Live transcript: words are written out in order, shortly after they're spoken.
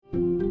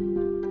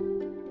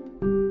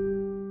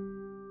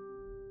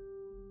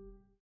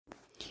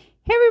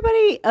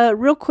Hey,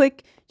 real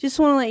quick, just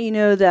want to let you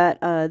know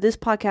that this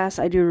podcast,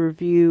 I do a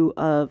review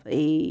of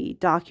a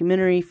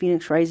documentary,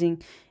 Phoenix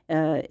Rising.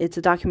 It's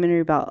a documentary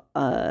about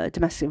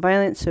domestic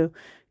violence. So,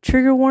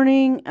 trigger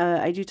warning,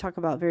 I do talk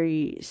about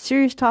very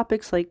serious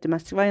topics like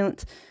domestic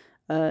violence,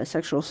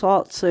 sexual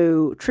assault.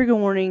 So, trigger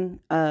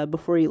warning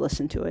before you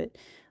listen to it,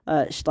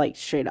 like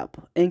straight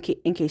up, in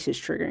case it's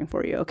triggering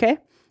for you, okay?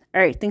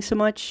 All right, thanks so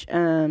much.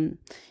 And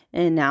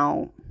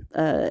now,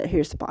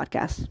 here's the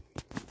podcast.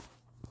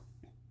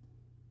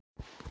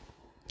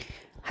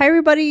 Hi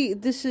everybody,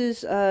 this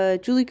is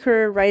Julie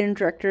Kerr, writer and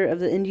director of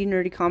the indie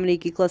nerdy comedy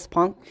Geek Less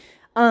Punk.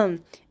 And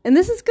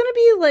this is gonna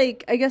be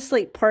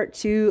like part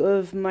 2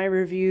 of my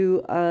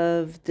review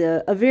of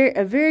a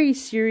very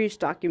serious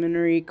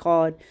documentary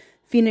called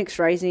Phoenix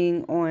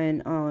Rising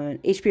on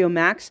HBO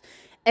Max.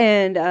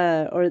 And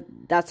or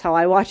that's how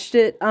I watched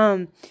it.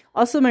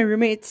 Also my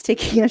roommate's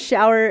taking a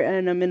shower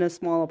and I'm in a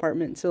small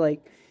apartment, so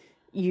like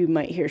you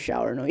might hear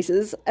shower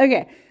noises.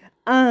 Okay.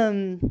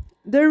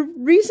 The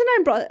reason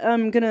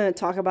I'm gonna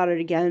talk about it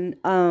again,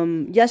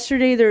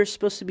 yesterday there was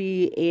supposed to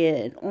be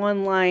an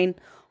online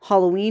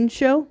Halloween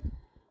show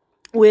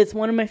with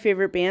one of my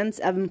favorite bands,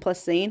 Evan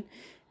plus Zane,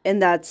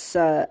 and that's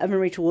Evan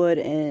Rachel Wood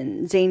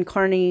and Zane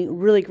Carney.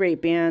 Really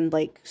great band,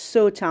 like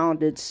so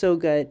talented, so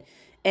good,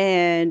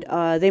 and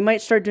they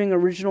might start doing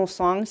original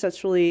songs.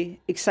 That's really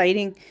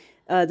exciting.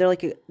 They're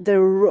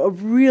a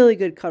really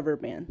good cover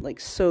band, like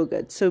so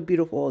good, so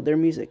beautiful, their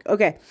music.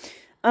 Okay.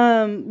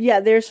 Yeah,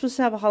 they were supposed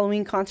to have a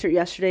Halloween concert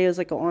yesterday. It was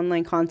like an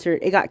online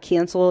concert. It got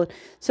canceled.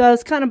 So I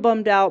was kind of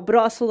bummed out, but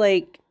also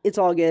like, it's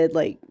all good,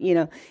 like, you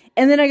know.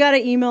 And then I got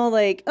an email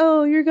like,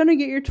 oh, you're going to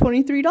get your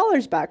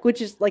 $23 back,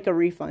 which is like a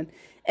refund.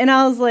 And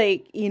I was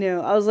like,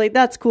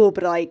 that's cool,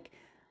 but like,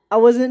 I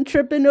wasn't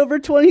tripping over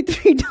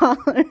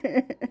 $23.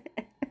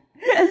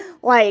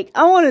 Like,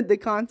 I wanted the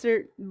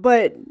concert,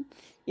 but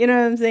you know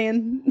what I'm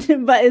saying?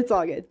 But it's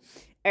all good.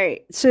 All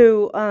right.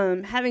 So,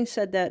 having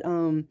said that,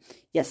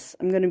 yes,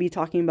 I'm going to be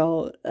talking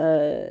about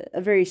a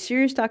very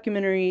serious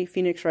documentary,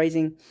 Phoenix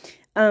Rising.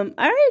 I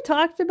already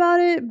talked about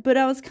it, but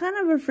I was kind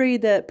of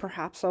afraid that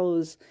perhaps I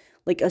was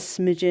like a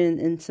smidgen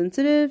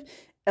insensitive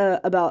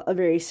about a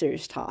very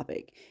serious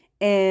topic.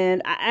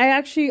 And I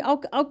actually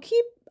I'll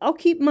keep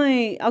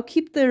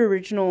the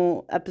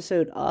original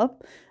episode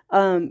up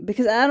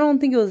because I don't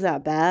think it was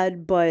that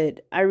bad,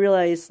 but I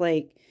realized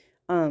like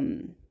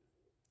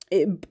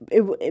it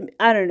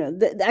I don't know.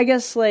 I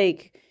guess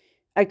like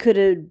I could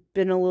have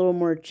been a little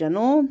more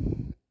gentle.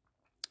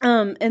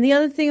 And the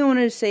other thing I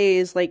wanted to say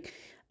is like,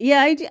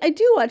 yeah, I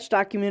do watch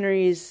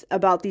documentaries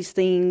about these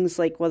things,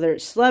 like whether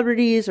it's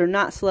celebrities or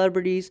not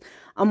celebrities.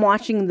 I'm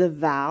watching The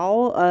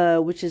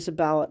Vow, which is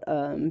about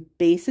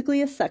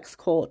basically a sex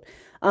cult.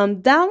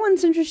 That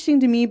one's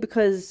interesting to me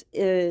because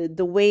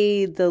the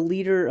way the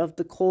leader of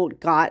the cult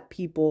got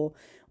people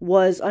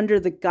was under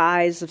the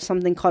guise of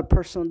something called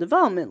personal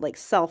development, like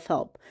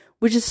self-help,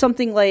 which is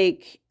something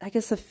like, I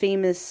guess a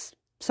famous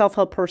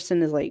self-help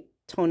person is like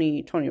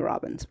Tony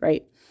Robbins,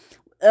 right?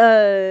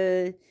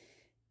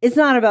 It's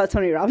not about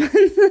Tony Robbins.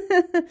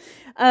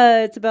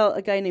 It's about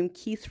a guy named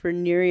Keith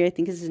Raniere, I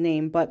think is his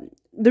name. But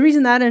the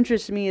reason that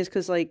interests me is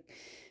because like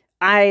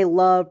I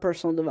love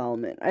personal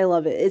development. I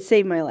love it. It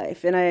saved my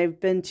life. And I've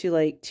been to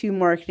like 2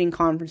 marketing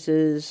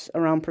conferences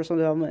around personal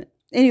development.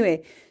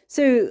 Anyway,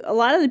 so a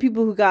lot of the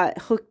people who got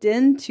hooked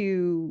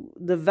into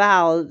The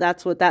Vow,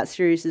 that's what that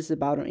series is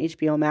about on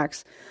HBO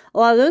Max. A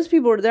lot of those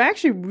people, they're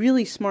actually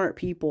really smart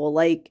people.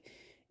 Like,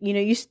 you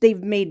know,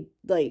 they've made,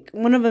 like,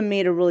 one of them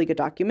made a really good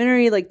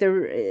documentary. Like,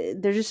 they're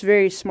just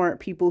very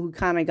smart people who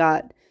kind of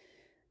got,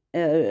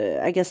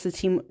 I guess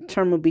the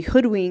term would be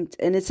hoodwinked.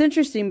 And it's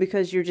interesting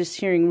because you're just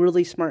hearing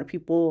really smart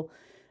people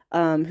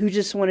who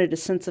just wanted a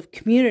sense of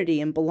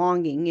community and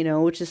belonging, you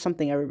know, which is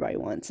something everybody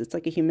wants. It's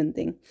like a human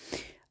thing.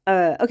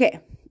 Okay.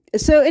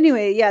 So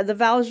anyway, yeah, The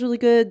Vow is really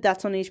good.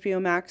 That's on HBO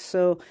Max.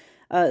 So,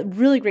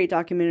 really great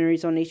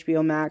documentaries on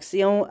HBO Max.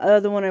 The only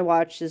other one I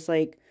watched is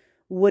like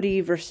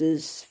Woody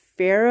versus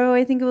Pharaoh,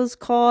 I think it was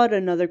called.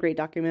 Another great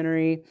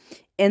documentary.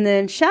 And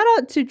then shout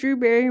out to Drew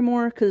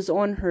Barrymore because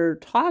on her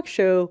talk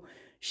show,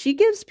 she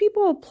gives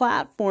people a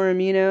platform,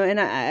 you know, and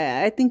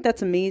I think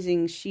that's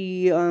amazing.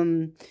 She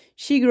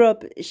grew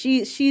up,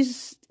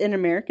 she's an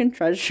American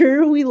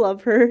treasure. We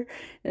love her.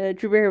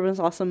 Drew Barrymore was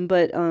awesome,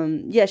 but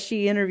yeah,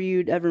 she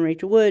interviewed Evan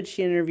Rachel Wood.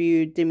 She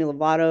interviewed Demi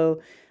Lovato.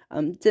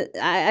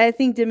 I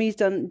think Demi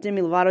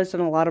Lovato's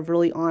done a lot of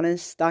really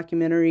honest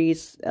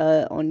documentaries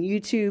on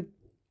YouTube.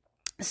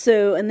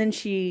 So, and then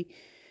she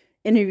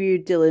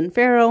interviewed Dylan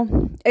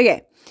Farrell.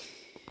 Okay.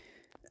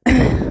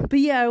 But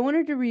yeah, I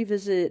wanted to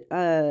revisit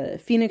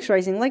Phoenix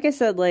Rising. Like I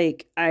said,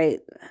 like I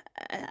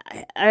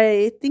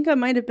think I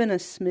might have been a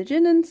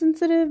smidgen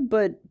insensitive,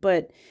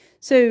 but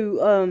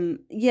so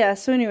yeah,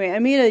 so anyway, I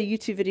made a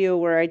YouTube video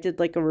where I did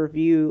like a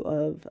review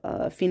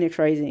of Phoenix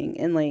Rising,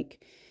 and like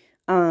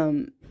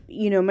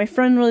you know, my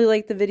friend really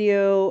liked the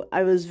video.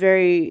 I was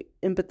very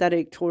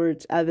empathetic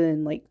towards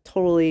Evan, like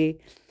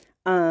totally.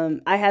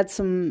 I had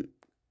some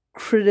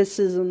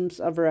criticisms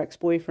of her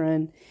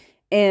ex-boyfriend,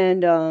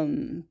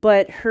 And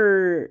but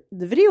the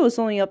video was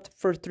only up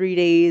for 3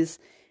 days,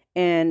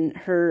 and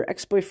her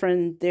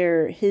ex-boyfriend,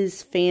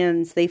 his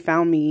fans, they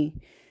found me.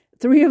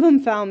 3 of them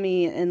found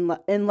me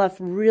and left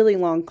really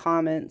long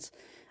comments.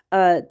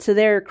 To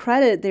their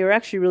credit, they were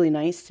actually really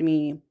nice to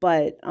me,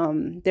 but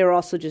they were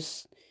also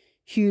just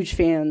huge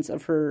fans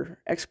of her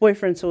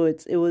ex-boyfriend. So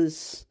it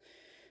was,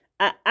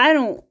 I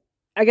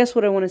guess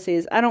what I want to say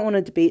is I don't want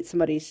to debate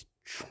somebody's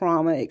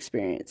trauma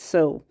experience.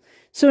 So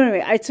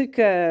anyway, I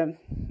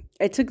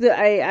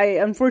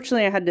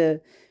unfortunately I had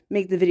to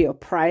make the video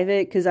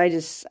private because I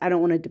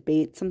don't want to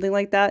debate something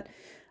like that.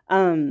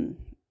 And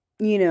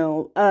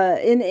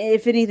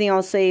if anything,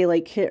 I'll say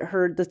like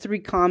the 3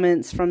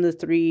 comments from the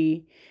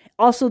 3.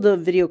 Also, the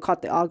video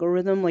caught the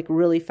algorithm like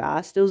really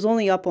fast. It was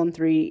only up for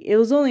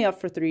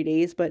 3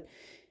 days, but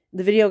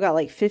the video got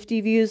like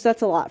 50 views.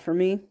 That's a lot for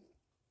me.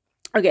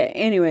 Okay,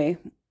 anyway,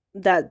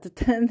 but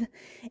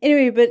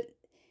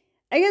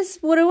I guess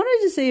what I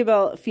wanted to say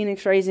about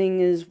Phoenix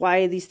Rising is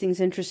why these things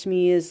interest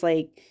me is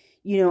like,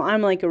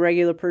 I'm like a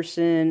regular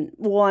person.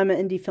 Well, I'm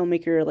an indie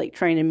filmmaker, like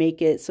trying to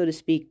make it, so to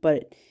speak,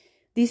 but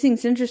these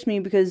things interest me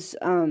because,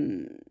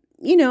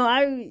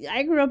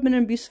 I grew up in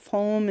an abusive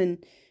home, and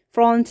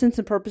for all intents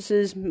and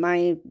purposes,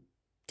 my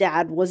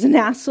dad was an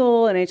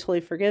asshole, and I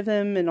totally forgive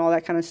him and all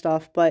that kind of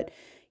stuff. But,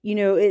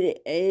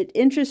 it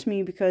interests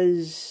me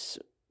because,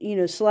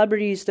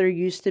 celebrities, they're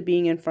used to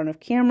being in front of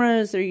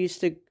cameras. They're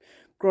used to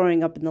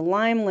growing up in the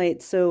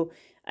limelight. So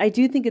I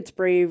do think it's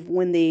brave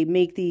when they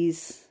make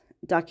these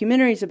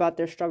documentaries about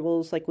their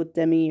struggles, like with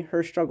Demi,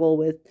 her struggle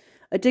with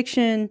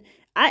addiction.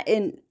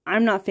 I'm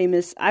not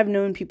famous. I've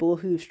known people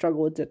who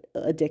struggle with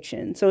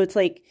addiction. So it's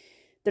like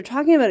they're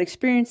talking about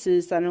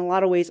experiences that in a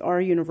lot of ways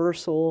are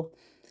universal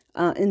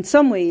in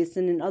some ways,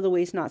 and in other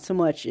ways not so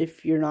much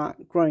if you're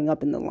not growing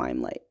up in the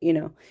limelight,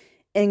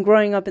 and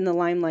growing up in the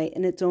limelight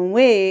in its own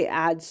way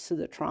adds to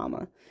the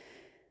trauma.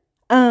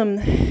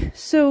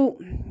 So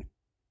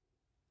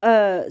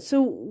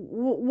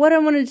what I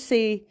wanted to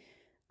say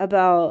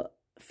about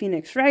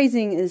Phoenix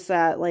Rising is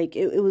that like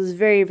it was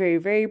very, very,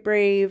 very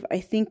brave. I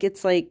think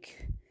it's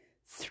like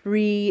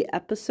 3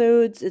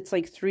 episodes. It's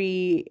like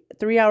 3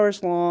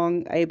 hours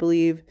long, I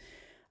believe.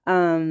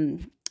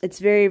 It's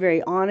very,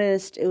 very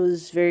honest. It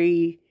was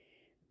very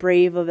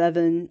brave of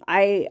Evan.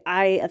 I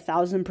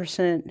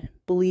 1,000%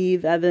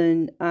 believe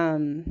Evan.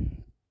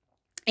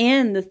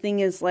 And the thing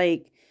is,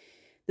 like,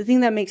 the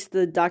thing that makes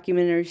the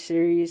documentary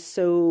series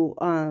so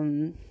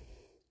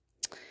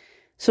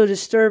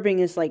disturbing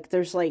is like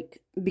there's like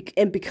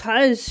and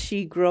because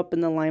she grew up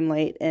in the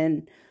limelight,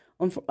 and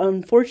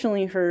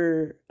unfortunately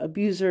her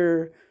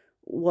abuser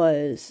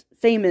was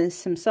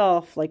famous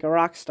himself, like a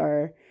rock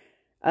star.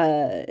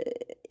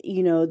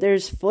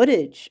 There's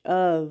footage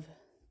of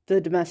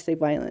the domestic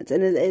violence,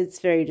 and it's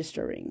very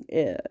disturbing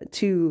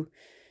to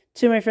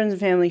my friends and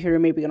family who are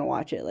maybe going to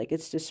watch it. Like,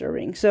 it's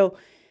disturbing. So,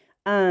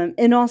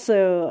 and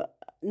also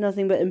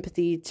nothing but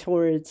empathy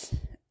towards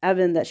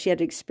Evan that she had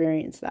to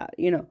experience that,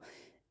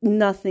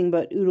 nothing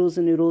but oodles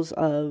and oodles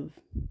of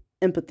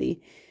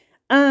empathy.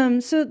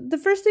 So the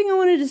first thing I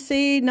wanted to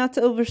say, not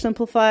to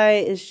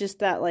oversimplify, is just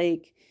that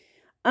like,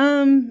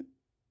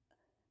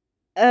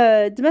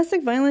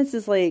 domestic violence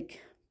is like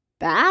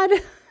bad.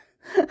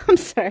 I'm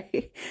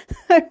sorry.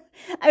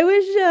 I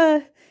wish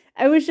I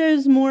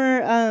was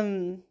more,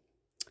 I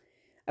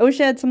wish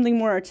I had something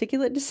more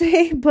articulate to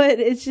say, but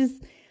it's just,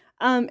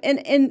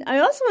 and I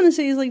also want to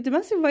say is like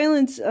domestic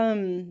violence,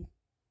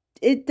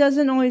 it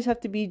doesn't always have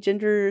to be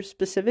gender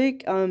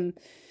specific.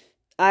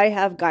 I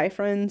have guy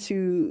friends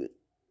who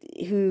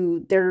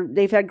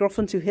they've had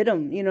girlfriends who hit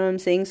them, you know what I'm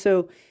saying?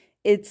 So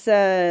it's,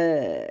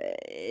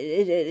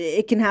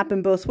 it can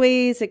happen both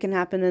ways. It can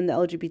happen in the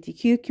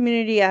LGBTQ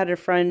community. I had a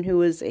friend who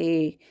was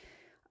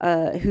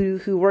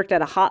who worked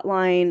at a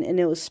hotline, and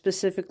it was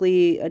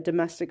specifically a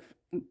domestic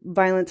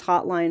violence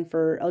hotline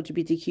for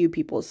LGBTQ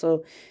people.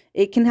 So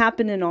it can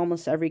happen in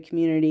almost every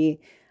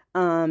community.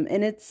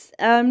 And it's,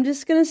 I'm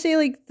just going to say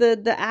like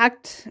the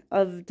act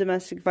of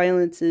domestic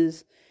violence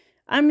is,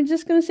 I'm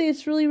just going to say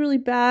it's really, really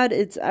bad.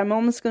 I'm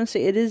almost going to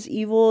say it is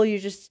evil.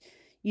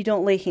 You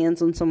don't lay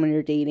hands on someone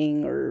you're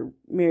dating or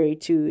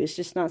married to. It's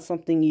just not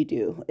something you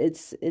do. It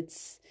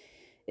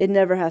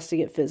never has to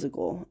get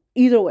physical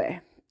either way.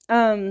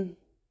 And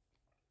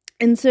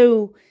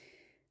so,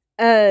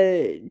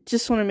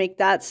 just want to make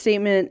that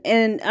statement.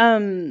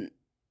 And,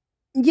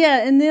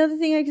 yeah. And the other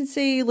thing I could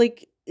say,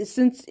 like,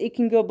 since it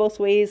can go both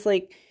ways,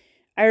 like,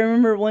 I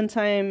remember one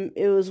time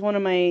it was one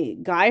of my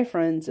guy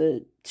friends,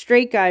 a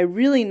straight guy,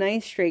 really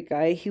nice straight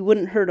guy. He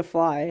wouldn't hurt a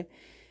fly.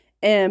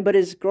 But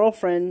his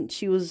girlfriend,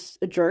 she was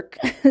a jerk.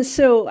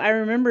 So I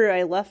remember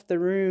I left the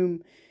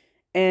room,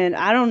 and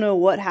I don't know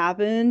what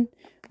happened,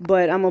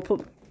 but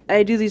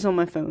I do these on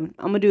my phone.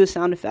 I'm gonna do a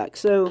sound effect.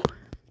 So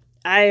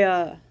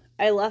I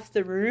left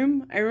the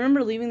room. I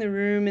remember leaving the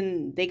room,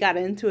 and they got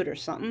into it or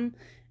something.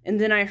 And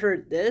then I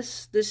heard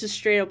this. This is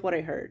straight up what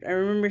I heard. I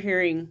remember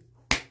hearing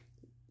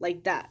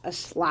like that, a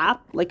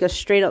slap, like a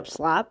straight up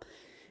slap.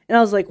 And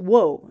I was like,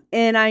 whoa.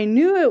 And I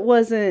knew it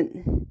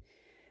wasn't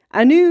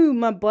I knew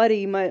my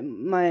buddy,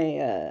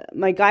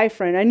 my guy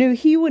friend. I knew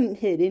he wouldn't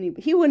hit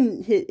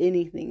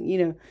anything, you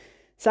know.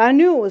 So I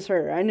knew it was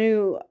her. I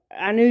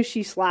knew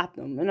she slapped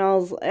him, and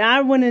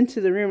I went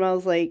into the room. I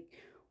was like,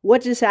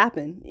 "What just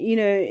happened?" You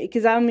know,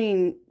 because I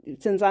mean,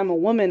 since I'm a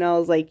woman, I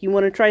was like, "You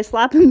want to try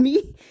slapping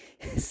me?"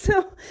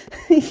 So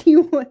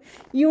you want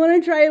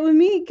to try it with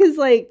me? Because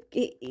like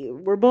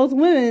we're both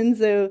women,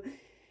 so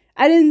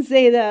I didn't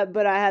say that,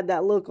 but I had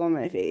that look on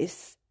my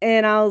face.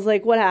 And I was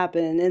like, what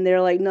happened? And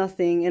they're like,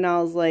 nothing. And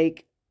I was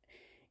like,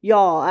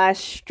 y'all, I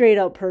straight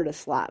up heard a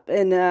slap.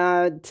 And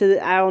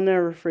I'll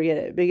never forget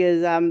it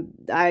because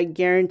I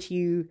guarantee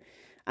you,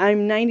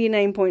 I'm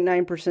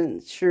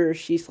 99.9% sure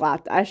she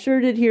slapped. I sure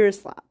did hear a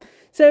slap.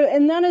 So,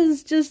 and that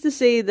is just to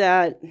say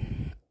that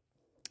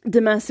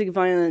domestic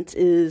violence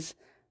is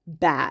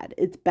bad.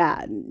 It's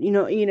bad.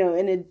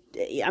 And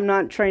I'm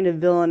not trying to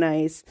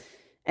villainize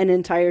an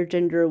entire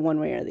gender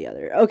one way or the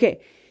other. Okay.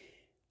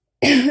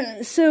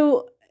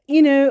 So,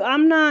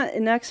 I'm not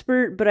an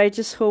expert, but I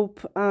just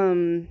hope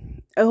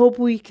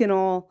we can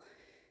all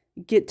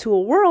get to a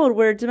world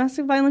where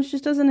domestic violence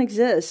just doesn't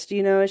exist.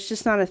 It's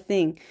just not a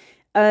thing.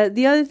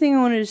 The other thing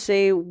I wanted to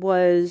say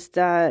was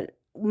that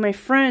my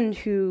friend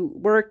who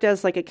worked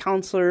as like a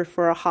counselor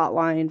for a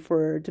hotline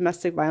for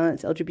domestic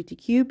violence,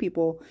 LGBTQ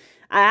people,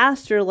 I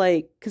asked her,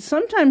 like, because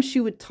sometimes she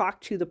would talk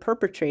to the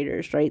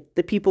perpetrators, right?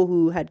 The people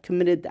who had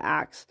committed the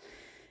acts.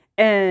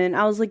 And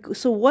I was like,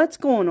 so what's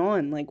going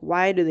on? Like,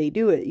 why do they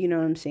do it? You know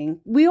what I'm saying?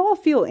 We all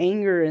feel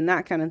anger and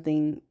that kind of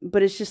thing,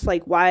 but it's just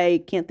like,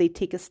 why can't they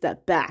take a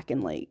step back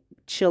and like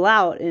chill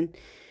out? And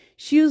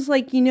she was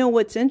like,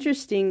 what's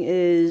interesting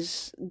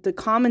is the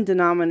common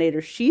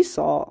denominator she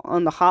saw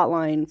on the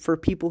hotline for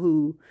people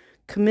who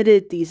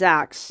committed these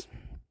acts.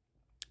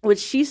 What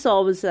she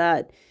saw was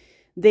that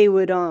they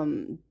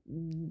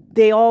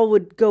all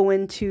would go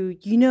into,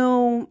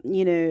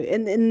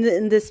 and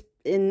in this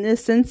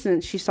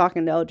instance, she's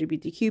talking to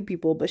LGBTQ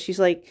people, but she's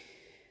like,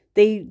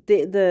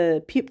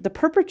 the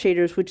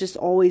perpetrators would just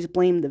always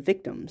blame the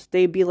victims.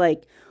 They'd be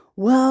like,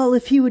 well,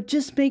 if he would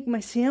just make my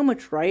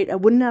sandwich right, I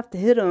wouldn't have to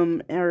hit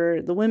him.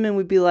 Or the women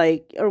would be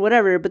like, or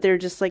whatever, but they're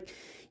just like,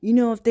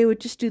 if they would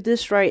just do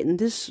this right and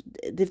this,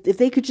 if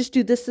they could just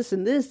do this, this,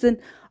 and this, then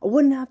I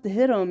wouldn't have to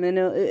hit them. And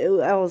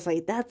I was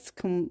like,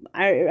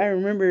 I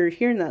remember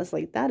hearing that. I was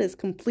like, that is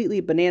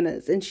completely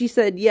bananas. And she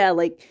said, yeah,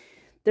 like,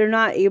 they're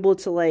not able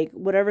to, like,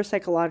 whatever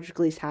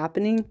psychologically is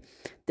happening,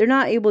 they're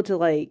not able to,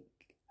 like,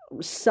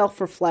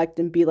 self-reflect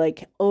and be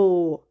like,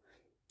 oh,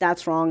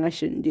 that's wrong, I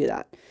shouldn't do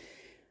that.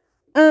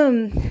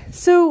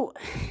 So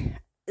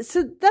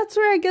that's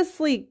where I guess,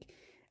 like,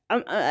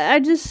 I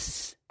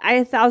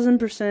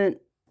 1,000%,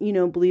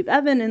 believe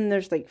Evan, and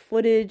there's, like,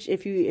 footage,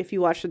 if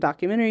you watch the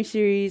documentary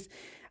series,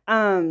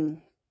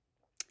 and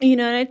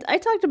I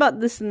talked about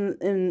this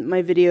in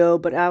my video,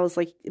 but I was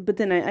like, but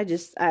then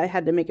I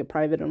had to make it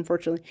private,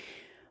 unfortunately.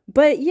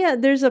 But yeah,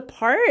 there's a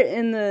part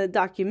in the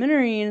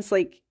documentary, and it's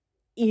like,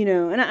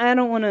 and I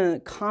don't want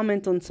to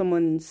comment on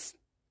someone's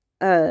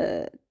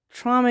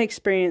trauma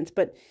experience,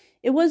 but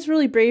it was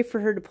really brave for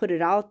her to put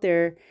it out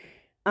there.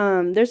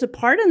 There's a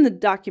part in the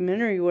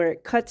documentary where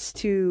it cuts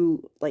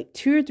to like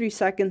 2 or 3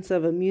 seconds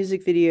of a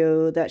music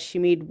video that she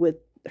made with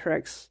her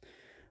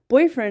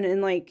ex-boyfriend,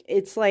 and like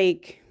it's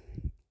like,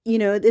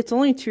 it's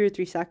only 2 or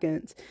 3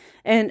 seconds,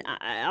 and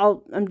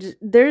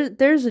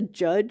there's a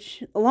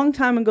judge. A long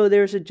time ago,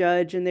 there was a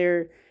judge, and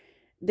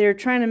they're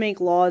trying to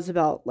make laws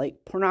about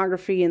like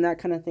pornography and that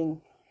kind of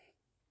thing.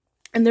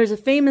 And there's a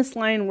famous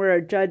line where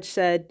a judge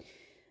said,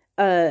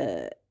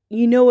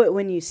 "You know it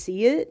when you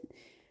see it."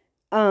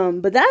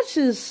 But that's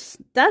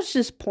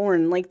just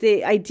porn. Like,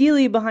 they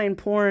ideally behind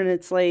porn,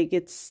 it's like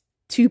it's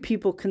 2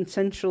 people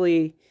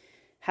consensually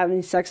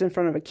having sex in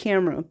front of a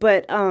camera.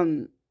 But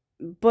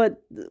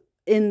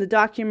in the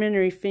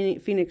documentary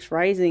Phoenix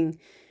Rising,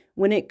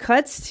 when it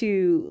cuts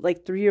to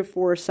like 3 or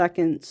 4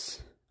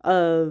 seconds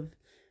of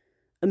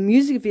a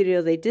music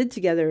video they did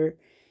together,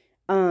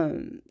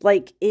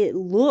 like, it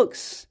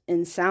looks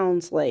and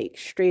sounds like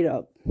straight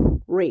up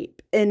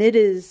rape, and it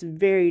is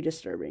very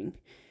disturbing.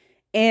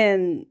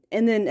 And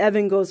then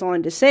Evan goes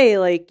on to say,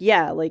 like,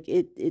 yeah, like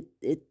it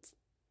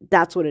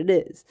that's what it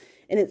is,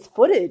 and it's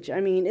footage. I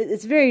mean,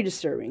 it's very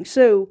disturbing.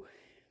 So.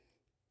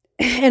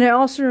 And I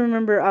also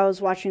remember I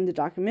was watching the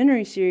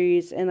documentary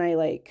series, and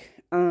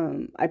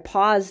I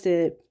paused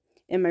it,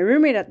 and my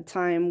roommate at the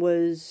time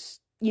was,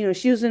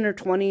 she was in her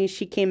 20s.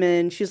 She came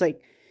in, she was like,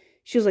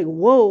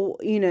 whoa,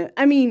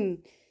 I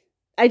mean,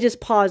 I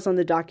just paused on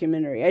the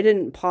documentary. I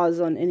didn't pause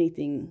on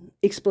anything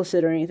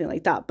explicit or anything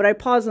like that, but I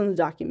paused on the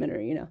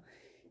documentary,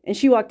 and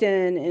she walked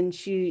in, and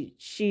she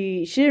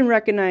didn't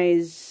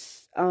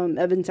recognize,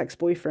 Evan's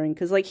ex-boyfriend,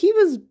 cause like he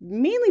was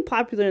mainly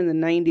popular in the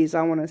 90s,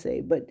 I want to say,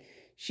 but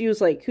she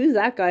was like, who's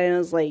that guy? And I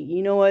was like,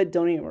 you know what?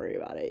 Don't even worry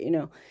about it,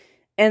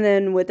 And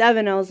then with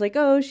Evan, I was like,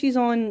 oh, she's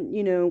on,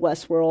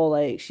 Westworld.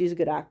 Like, she's a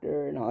good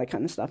actor and all that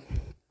kind of stuff.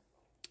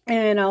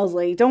 And I was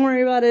like, don't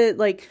worry about it.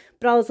 Like,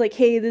 but I was like,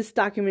 hey, this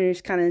documentary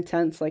is kind of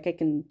intense. Like, I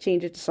can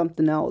change it to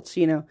something else,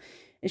 And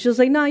she was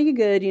like, no, you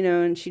good,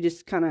 And she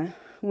just kind of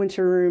went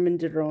to her room and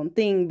did her own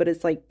thing. But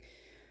it's like,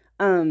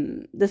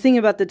 the thing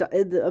about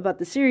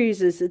the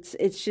series is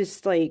it's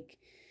just like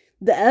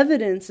the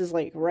evidence is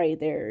like right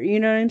there. You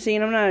know what I'm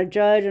saying? I'm not a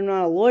judge, I'm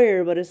not a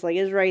lawyer, but it's like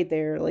it's right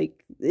there.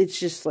 Like it's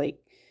just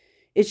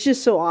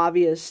so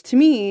obvious to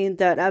me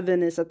that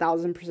Evan is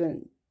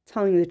 1,000%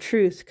 telling the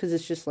truth, because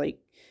it's just like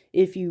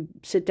if you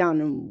sit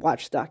down and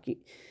watch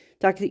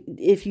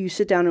if you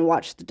sit down and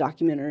watch the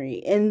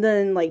documentary. And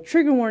then like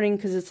trigger warning,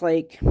 because it's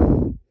like,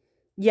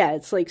 yeah,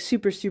 it's like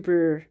super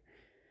super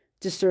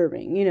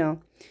disturbing, you know.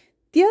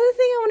 The other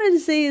thing I wanted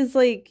to say is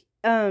like,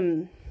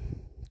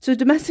 so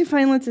domestic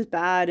violence is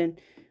bad, and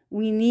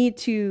we need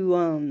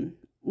to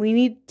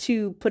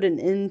put an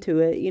end to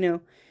it, you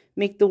know,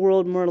 make the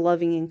world more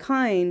loving and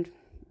kind.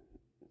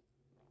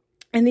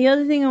 And the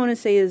other thing I want to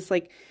say is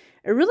like,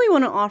 I really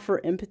want to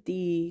offer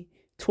empathy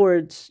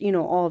towards, you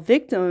know, all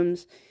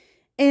victims.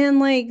 And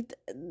like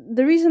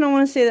the reason I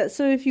want to say that,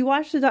 so if you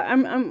watch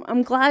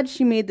I'm glad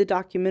she made the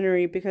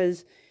documentary,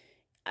 because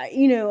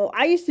you know,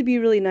 I used to be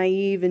really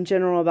naive in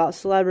general about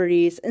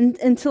celebrities, and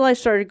until I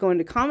started going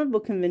to comic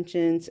book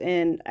conventions,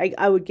 and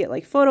I would get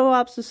like photo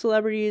ops of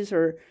celebrities,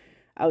 or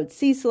I would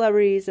see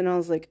celebrities, and I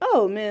was like,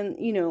 oh man,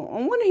 you know,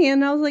 on one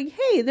hand I was like,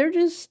 hey, they're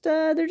just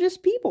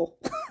people.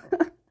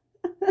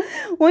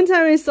 One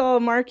time I saw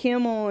Mark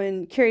Hamill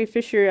and Carrie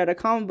Fisher at a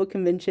comic book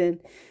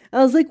convention.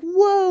 I was like,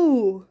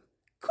 whoa,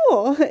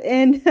 cool.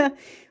 And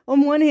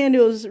on one hand,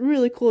 it was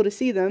really cool to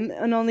see them.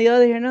 And on the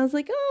other hand, I was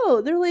like,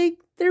 oh,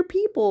 they're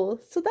people.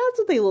 So that's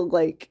what they look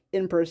like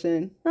in person.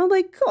 And I was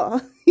like,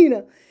 cool, you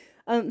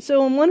know.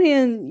 So on one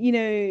hand, you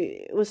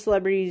know, with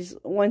celebrities,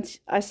 once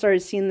I started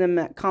seeing them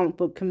at comic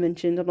book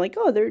conventions, I'm like,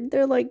 oh,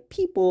 they're like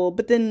people.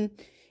 But then,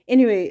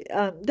 anyway,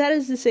 that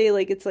is to say,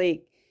 like, it's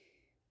like,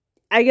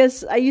 I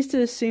guess I used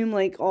to assume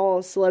like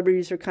all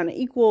celebrities are kind of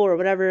equal or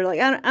whatever.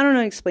 Like, I don't know how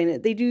to explain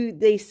it.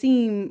 They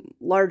seem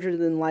larger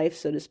than life,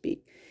 so to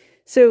speak.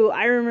 So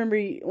I remember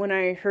when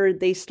I heard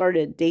they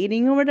started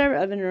dating or whatever,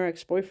 Evan and her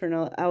ex-boyfriend,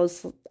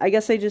 I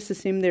guess I just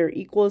assumed they were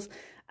equals.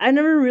 I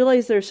never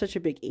realized there's such a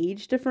big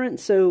age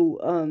difference. So,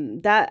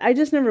 that I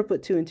just never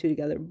put two and two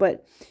together.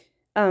 But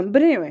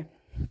anyway,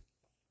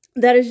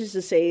 that is just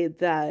to say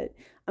that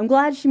I'm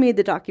glad she made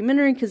the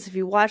documentary, because if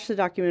you watch the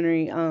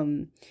documentary,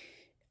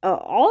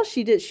 all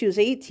she did, she was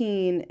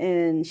 18,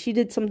 and she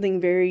did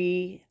something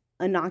very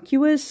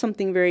innocuous,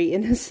 something very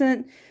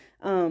innocent.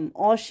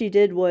 All she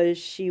did was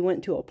she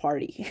went to a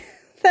party.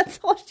 That's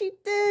all she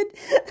did.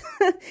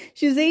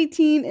 She was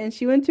 18 and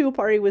she went to a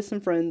party with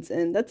some friends,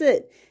 and that's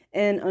it.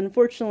 And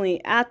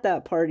unfortunately, at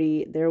that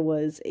party, there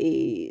was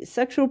a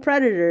sexual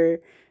predator,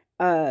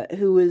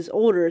 who was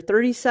older,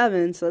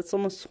 37, so that's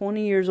almost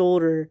 20 years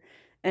older.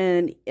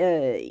 And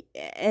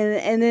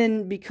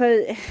then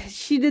because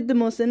she did the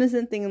most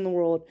innocent thing in the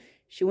world,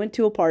 she went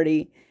to a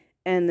party,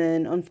 and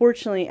then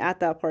unfortunately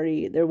at that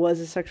party there was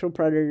a sexual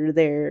predator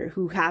there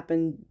who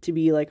happened to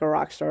be like a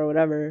rock star or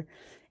whatever,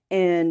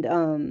 and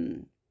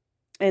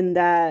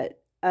that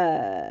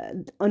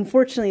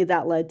unfortunately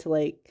that led to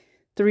like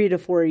 3 to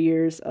 4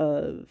 years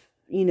of,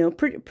 you know,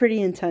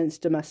 pretty intense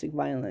domestic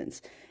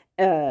violence.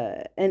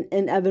 And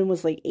Evan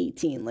was like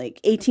 18, like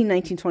 18,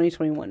 19, 20,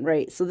 21,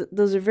 right? So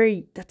those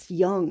are that's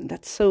young.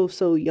 That's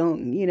so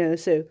young, you know?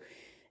 So,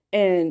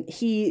 and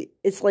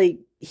it's like,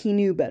 he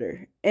knew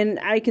better. And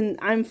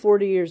I'm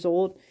 40 years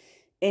old,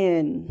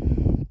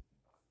 and,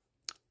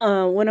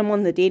 when I'm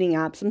on the dating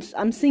apps,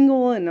 I'm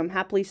single, and I'm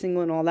happily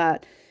single and all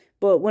that.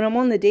 But when I'm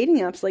on the dating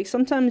apps, like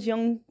sometimes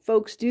young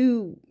folks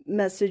do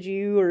message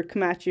you or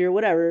come at you or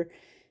whatever.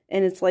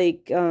 And it's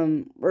like,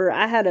 or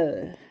I had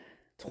a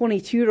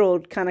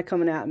 22-year-old kind of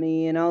coming at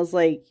me, and I was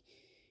like,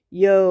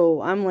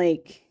 yo, I'm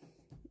like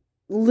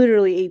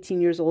literally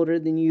 18 years older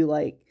than you,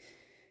 like,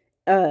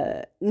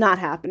 not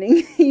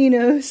happening, you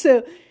know?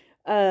 So,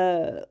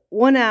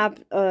 one app,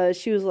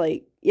 she was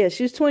like, yeah,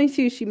 she was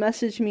 22, she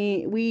messaged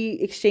me, we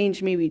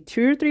exchanged maybe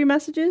 2 or 3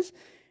 messages,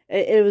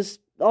 it was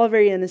all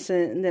very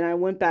innocent, and then I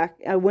went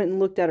and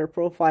looked at her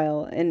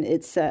profile, and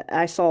it said,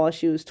 I saw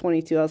she was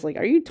 22, I was like,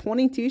 are you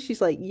 22?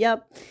 She's like,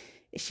 yep.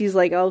 She's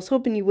like, I was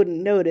hoping you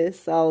wouldn't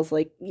notice. I was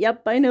like,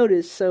 yep, I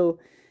noticed. So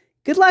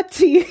good luck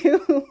to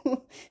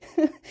you.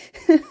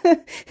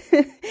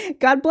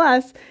 God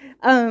bless.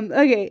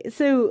 Okay.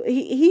 So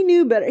he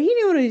knew better. He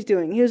knew what he was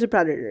doing. He was a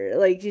predator,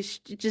 like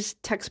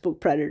just textbook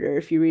predator.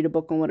 If you read a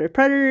book on what a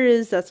predator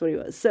is, that's what he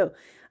was. So,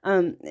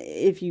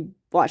 if you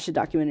watch the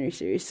documentary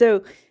series,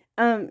 so,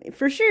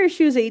 for sure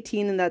she was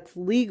 18 and that's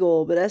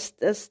legal, but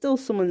that's still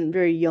someone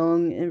very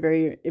young and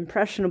very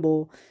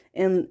impressionable.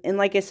 And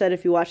like I said,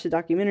 if you watch the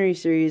documentary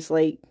series,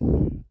 like,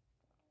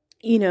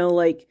 you know,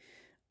 like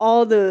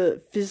all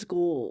the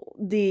physical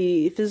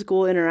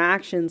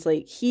interactions,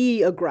 like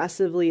he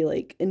aggressively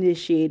like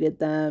initiated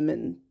them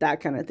and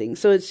that kind of thing.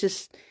 So it's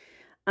just,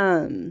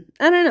 I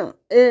don't know.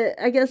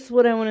 I guess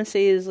what I want to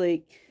say is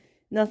like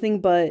nothing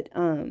but,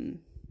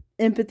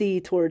 empathy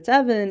towards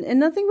Evan, and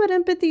nothing but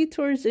empathy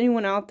towards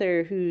anyone out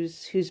there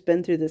who's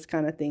been through this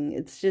kind of thing.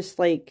 It's just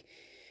like,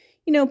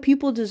 you know,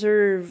 people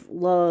deserve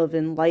love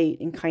and light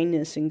and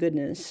kindness and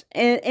goodness.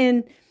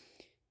 And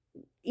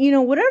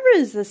whatever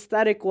his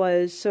aesthetic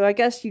was, so I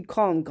guess you'd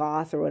call him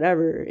goth or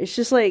whatever. It's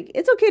just like,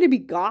 it's okay to be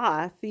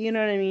goth, you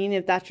know what I mean?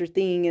 If that's your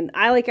thing. And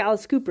I like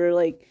Alice Cooper.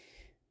 Like,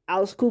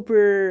 Alice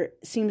Cooper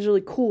seems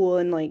really cool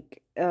and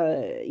like,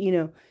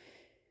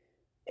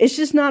 it's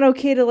just not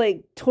okay to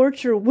like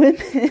torture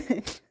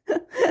women.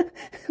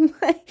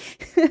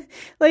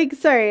 like,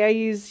 sorry, I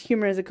use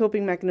humor as a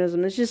coping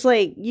mechanism. It's just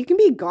like, you can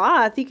be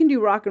goth, you can do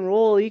rock and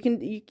roll, you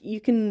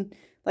can,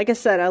 like I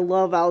said, I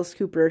love Alice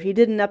Cooper. He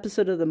did an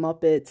episode of the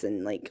Muppets,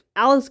 and like,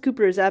 Alice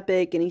Cooper is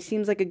epic, and he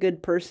seems like a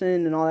good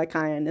person and all that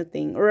kind of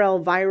thing. Or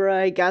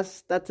Elvira, I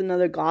guess that's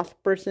another goth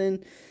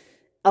person.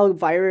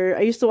 Elvira,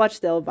 I used to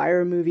watch the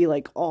Elvira movie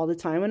like all the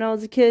time when I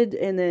was a kid,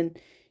 and then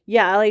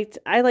yeah,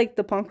 I liked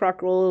the punk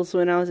rock roles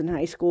when I was in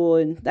high school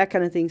and that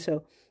kind of thing.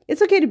 So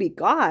it's okay to be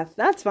goth.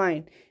 That's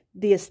fine.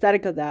 The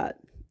aesthetic of that.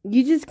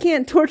 You just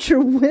can't torture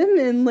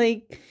women.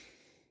 Like,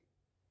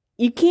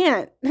 you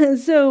can't.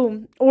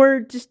 So, or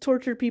just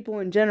torture people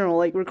in general.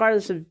 Like,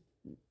 regardless of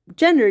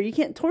gender, you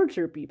can't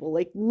torture people.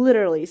 Like,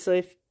 literally. So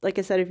if, like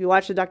I said, if you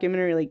watch the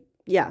documentary, like,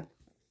 yeah.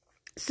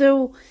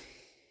 So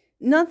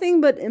nothing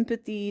but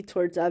empathy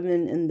towards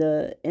Evan and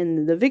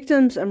the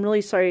victims. I'm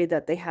really sorry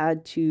that they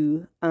had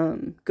to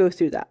go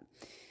through that.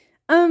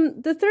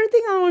 The third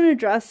thing I want to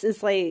address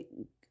is like,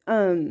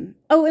 and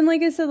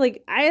like I said,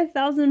 like, I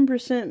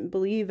 1,000%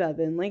 believe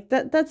Evan. Like,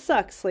 that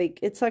sucks. Like,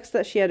 it sucks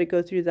that she had to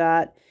go through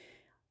that.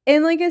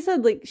 And like I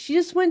said, like, she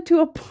just went to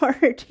a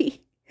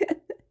party.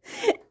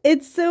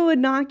 It's so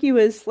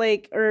innocuous,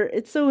 like, or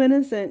it's so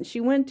innocent. She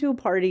went to a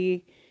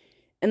party,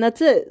 and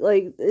that's it.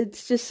 Like,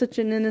 it's just such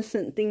an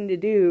innocent thing to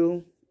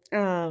do.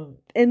 And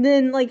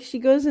then, like, she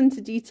goes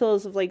into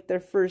details of, like, their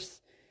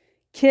first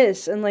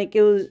kiss, and, like,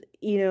 it was,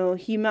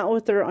 he met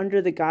with her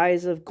under the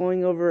guise of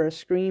going over a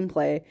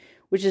screenplay,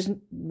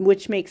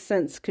 which makes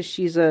sense, because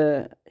she's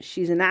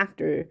an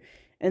actor.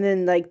 And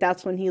then, like,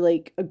 that's when he,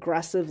 like,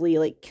 aggressively,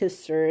 like,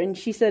 kissed her, and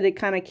she said it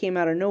kind of came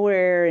out of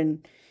nowhere,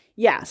 and,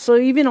 yeah, so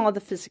even all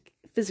the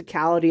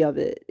physicality of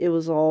it, it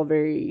was all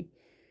very,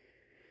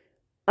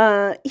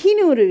 he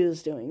knew what he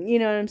was doing, you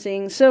know what I'm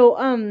saying? So,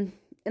 and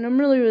I'm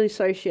really, really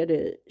sorry she had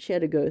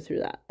to go through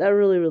that. That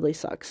really, really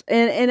sucks.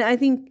 And I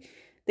think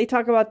they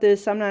talk about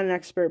this, I'm not an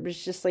expert, but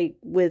it's just, like,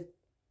 with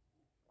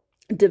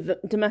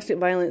domestic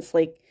violence,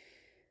 like,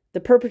 the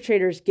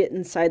perpetrators get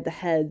inside the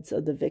heads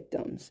of the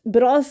victims.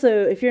 But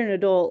also, if you're an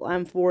adult,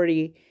 I'm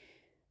 40,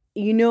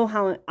 I know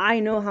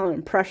how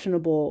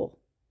impressionable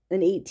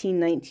an 18,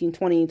 19,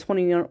 20,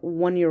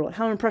 21-year-old,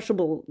 how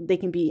impressionable they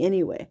can be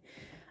anyway.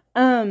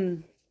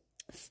 So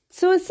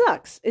it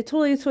sucks. It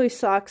totally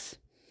sucks.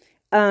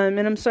 And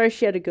I'm sorry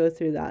she had to go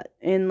through that.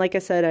 And like I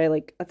said, I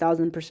like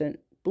 1,000%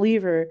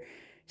 believe her,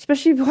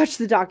 especially if you watch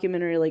the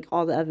documentary, like,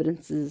 all the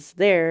evidence is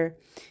there.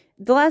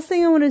 The last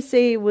thing I want to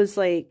say was,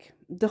 like,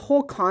 the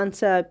whole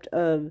concept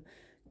of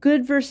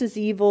good versus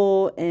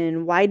evil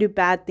and why do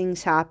bad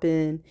things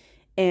happen.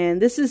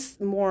 And this is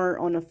more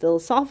on a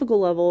philosophical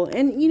level.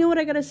 And you know what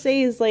I gotta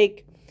say is,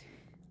 like,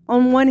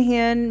 on one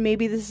hand,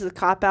 maybe this is a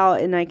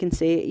cop-out and I can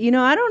say,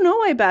 I don't know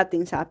why bad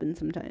things happen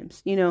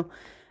sometimes,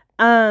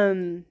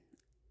 and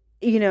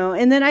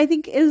then I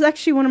think it was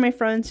actually one of my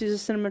friends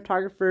who's a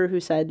cinematographer who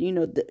said,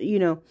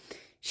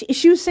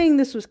 she was saying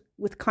this was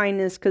with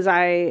kindness, because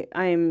I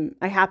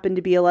happen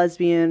to be a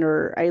lesbian,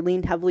 or I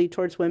leaned heavily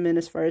towards women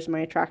as far as my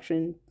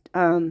attraction,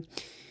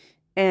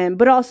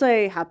 but also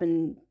I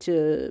happen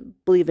to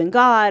believe in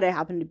God. I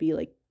happen to be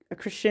like a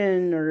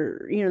Christian,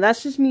 or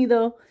that's just me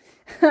though.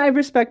 I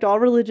respect all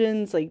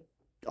religions, like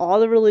all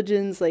the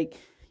religions. Like,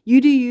 you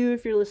do you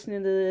if you're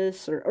listening to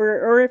this,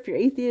 or if you're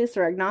atheist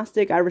or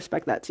agnostic, I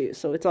respect that too.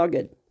 So it's all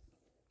good.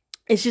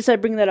 It's just I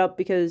bring that up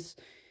because,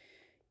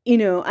 I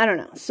don't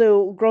know.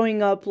 So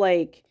growing up,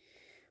 like,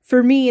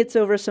 for me, it's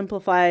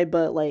oversimplified,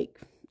 but like,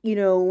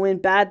 when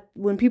bad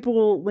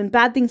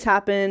things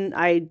happen,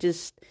 I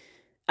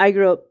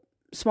grew up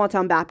small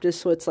town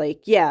Baptist, so it's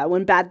like, yeah,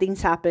 when bad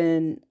things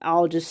happen,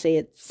 I'll just say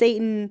it's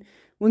Satan.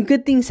 When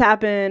good things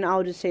happen,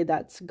 I'll just say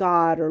that's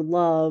God or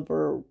love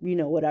or,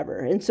 whatever.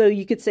 And so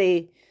you could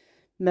say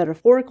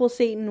metaphorical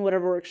Satan,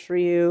 whatever works for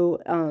you.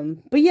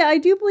 But yeah, I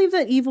do believe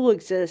that evil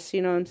exists,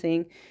 you know what I'm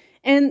saying?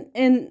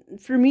 And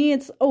for me,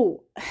 it's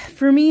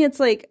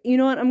like, you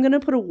know what? I'm going to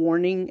put a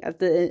warning at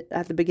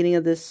the beginning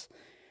of this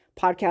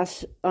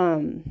podcast,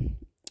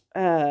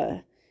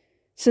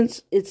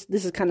 since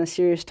this is kind of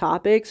serious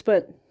topics,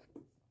 but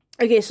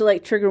okay, so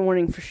like trigger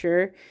warning for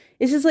sure.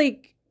 It's just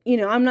like,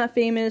 I'm not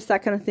famous,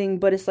 that kind of thing,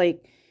 but it's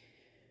like,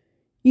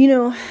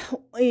 one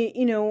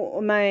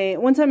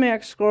time my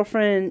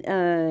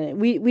ex-girlfriend,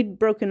 we'd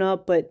broken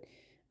up, but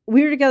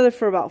we were together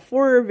for about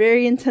 4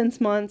 very intense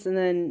months, and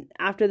then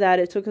after that,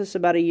 it took us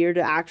about a year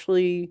to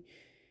actually,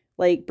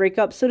 like, break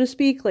up, so to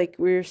speak. Like,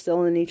 we were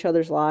still in each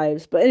other's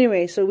lives. But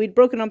anyway, so we'd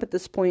broken up at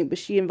this point, but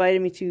she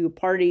invited me to a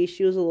party.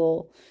 She was a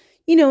little,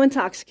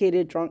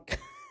 intoxicated, drunk.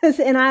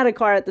 And I had a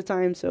car at the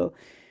time, so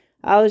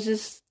I was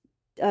just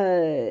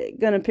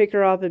gonna pick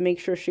her up and make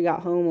sure she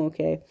got home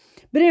okay.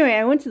 But anyway,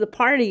 I went to the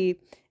party,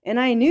 And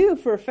I knew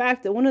for a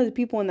fact that one of the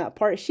people in that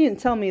party, she didn't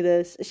tell me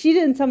this. She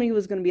didn't tell me he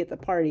was going to be at the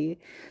party.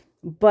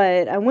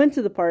 But I went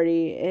to the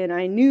party and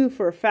I knew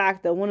for a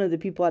fact that one of the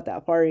people at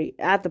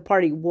the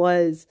party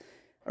was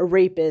a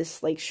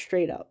rapist, like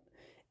straight up.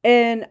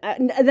 And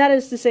that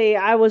is to say,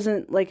 I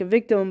wasn't like a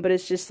victim, but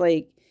it's just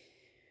like,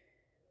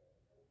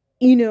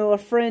 a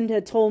friend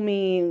had told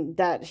me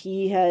that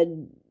he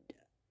had.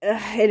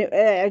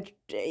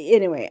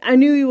 Anyway, I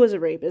knew he was a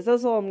rapist.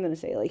 That's all I'm going to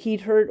say. Like,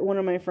 he'd hurt one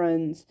of my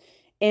friends.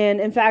 And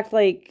in fact,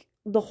 like,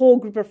 the whole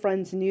group of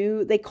friends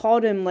knew. They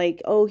called him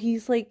like, oh,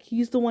 he's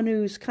the one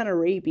who's kind of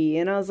rapey.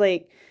 And I was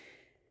like,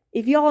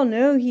 if y'all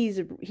know he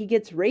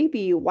gets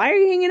rapey, why are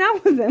you hanging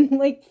out with him?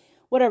 Like,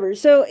 whatever.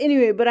 So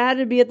anyway, but I had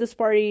to be at this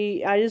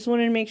party. I just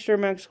wanted to make sure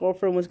my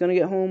ex-girlfriend was gonna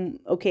get home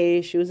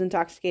okay. She was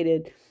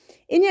intoxicated.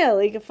 And yeah,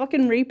 like, a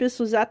fucking rapist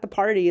was at the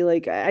party.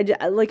 Like, I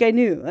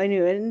knew,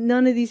 and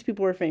none of these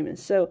people were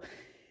famous. So,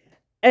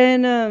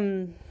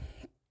 and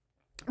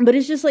but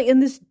it's just like,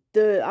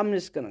 I'm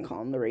just gonna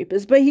call him the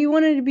rapist, but he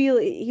wanted to be,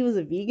 like, he was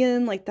a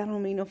vegan, like, that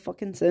don't make no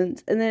fucking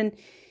sense. And then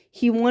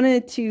he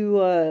wanted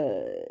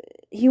to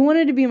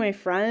be my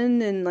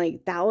friend, and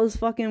like, that was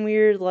fucking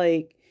weird.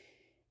 Like,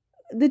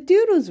 the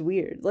dude was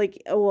weird,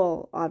 like,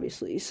 well,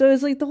 obviously. So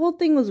it's like, the whole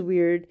thing was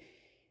weird.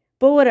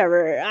 But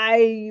whatever,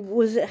 I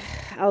was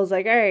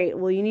like, all right,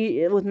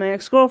 well, with my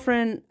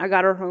ex-girlfriend, I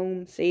got her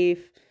home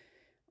safe,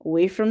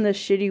 away from this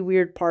shitty,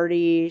 weird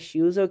party.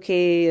 She was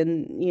okay,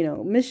 and,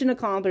 mission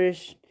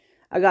accomplished.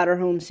 I got her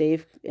home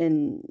safe,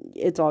 and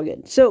it's all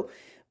good. So,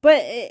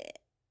 but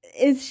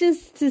it's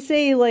just to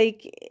say,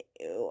 like,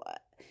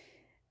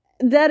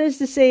 that is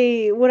to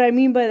say, what I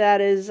mean by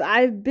that is,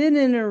 I've been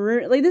in a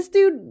room, like, this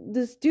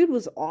dude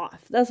was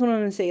off. That's what I'm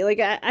gonna say. Like,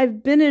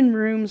 I've been in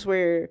rooms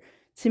where,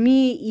 to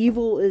me,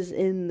 evil is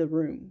in the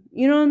room.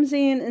 You know what I'm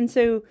saying? And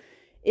so,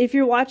 if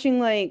you're watching,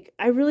 like,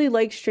 I really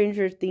like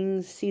Stranger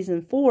Things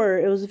season 4.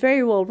 It was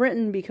very well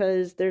written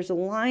because there's a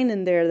line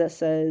in there that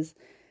says,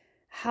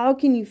 how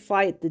can you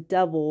fight the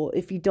devil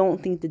if you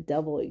don't think the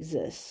devil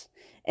exists?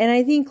 And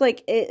I think,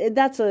 like,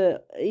 that's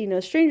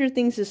Stranger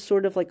Things is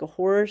sort of like a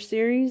horror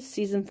series,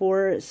 season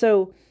 4.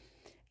 So,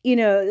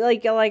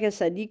 like I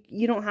said,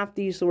 you don't have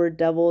to use the word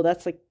devil.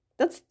 That's the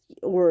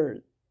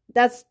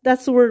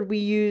word we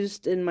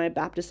used in my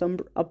Baptist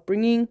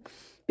upbringing.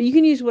 But you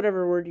can use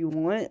whatever word you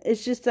want.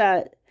 It's just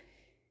that,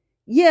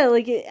 yeah,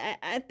 like,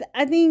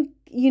 I think,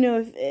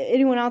 if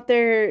anyone out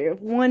there,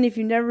 if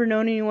you've never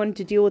known anyone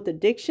to deal with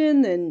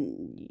addiction,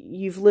 then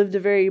you've lived a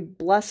very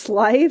blessed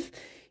life,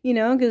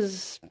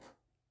 because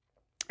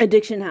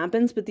addiction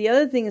happens. But the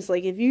other thing is,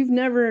 like, if you've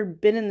never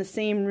been in the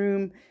same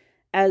room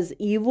as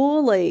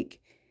evil, like,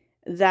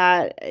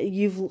 that,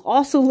 you've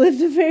also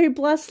lived a very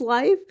blessed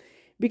life,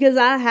 because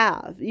I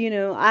have.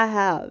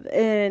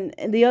 And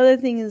the other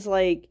thing is,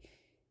 like,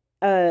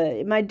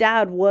 my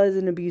dad was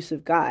an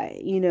abusive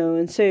guy,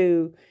 and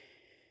so,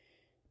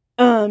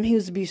 he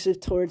was abusive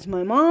towards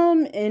my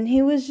mom, and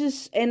he was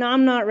just, and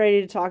I'm not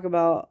ready to talk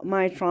about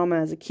my trauma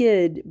as a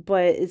kid,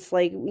 but it's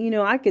like,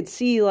 I could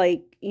see,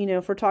 like,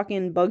 if we're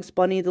talking Bugs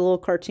Bunny, the little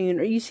cartoon,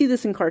 or you see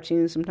this in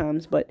cartoons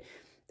sometimes, but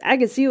I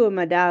could see with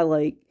my dad,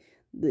 like,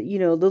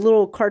 the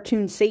little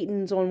cartoon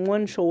Satans on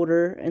one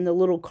shoulder, and the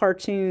little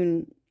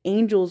cartoon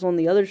angels on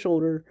the other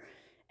shoulder.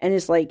 And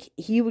it's like,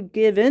 he would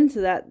give in to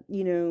that,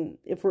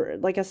 if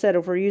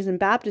we're using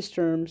Baptist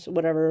terms,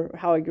 whatever,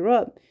 how I grew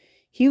up,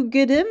 he would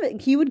give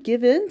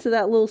in to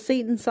that little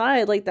Satan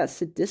side, like that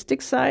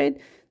sadistic side,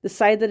 the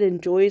side that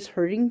enjoys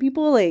hurting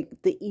people, like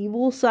the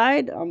evil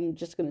side. I'm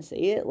just going to say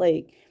it.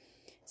 Like,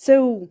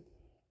 so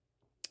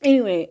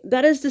anyway,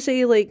 that is to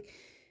say, like,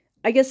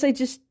 I guess I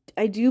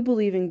do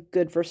believe in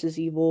good versus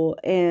evil.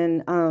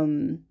 And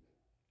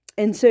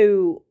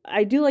so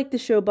I do like the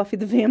show Buffy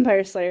the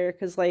Vampire Slayer,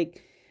 because,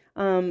 like,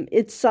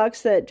 it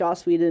sucks that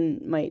Joss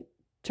Whedon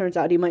turns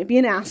out he might be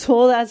an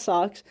asshole. That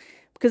sucks,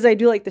 because I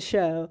do like the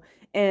show.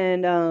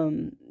 And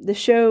the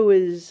show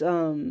is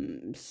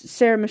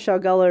Sarah Michelle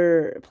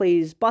Gellar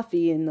plays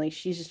Buffy, and, like,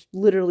 she's just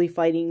literally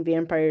fighting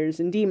vampires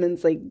and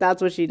demons. Like,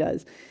 that's what she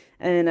does.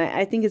 And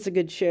I think it's a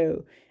good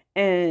show.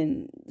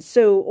 And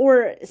so,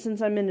 or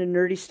since I'm into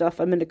nerdy stuff,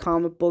 I'm into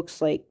comic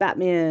books like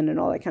Batman and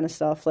all that kind of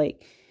stuff.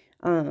 Like,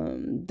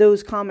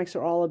 those comics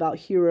are all about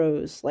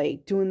heroes,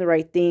 like, doing the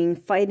right thing,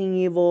 fighting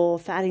evil,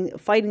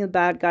 fighting the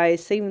bad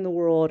guys, saving the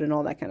world, and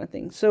all that kind of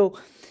thing. So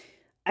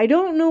I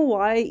don't know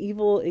why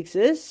evil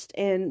exists,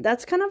 and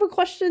that's kind of a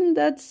question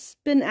that's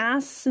been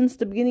asked since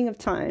the beginning of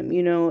time,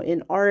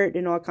 in art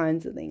and all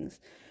kinds of things.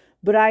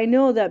 But I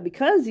know that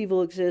because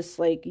evil exists,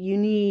 like, you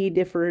need,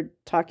 if we're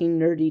talking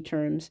nerdy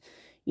terms,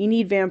 you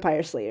need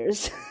vampire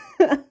slayers.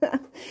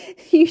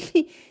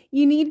 You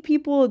need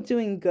people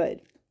doing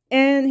good.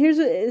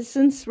 And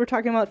since we're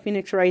talking about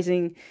Phoenix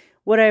Rising,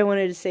 what I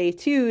wanted to say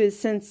too is,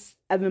 since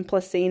Evan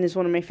Plus Sane is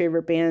one of my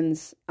favorite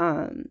bands,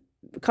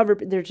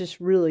 they're just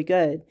really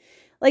good.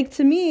 Like,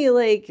 to me,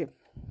 like,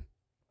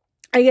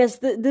 I guess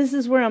this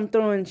is where I'm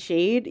throwing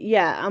shade.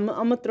 Yeah, I'm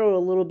gonna throw a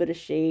little bit of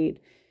shade.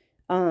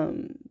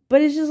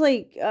 But it's just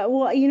like,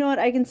 well, you know what?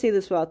 I can say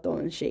this without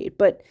throwing shade.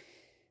 But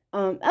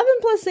Evan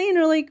plus Zayn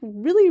are like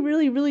really,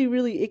 really, really,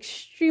 really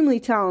extremely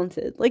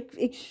talented. Like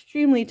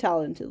extremely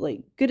talented.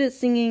 Like good at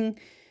singing.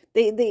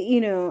 They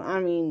you know, I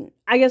mean,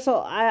 I guess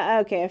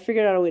I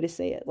figured out a way to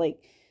say it.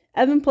 Like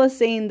Evan plus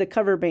Zayn, the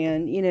cover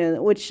band, you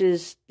know, which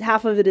is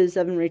half of it is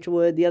Evan Rachel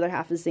Wood, the other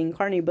half is Zayn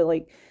Carney, but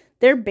like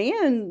their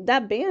band,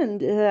 that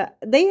band,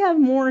 they have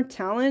more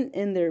talent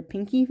in their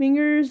pinky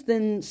fingers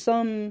than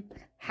some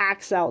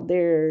hacks out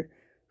there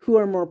who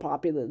are more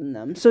popular than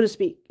them, so to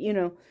speak, you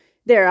know.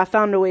 There, I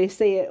found a way to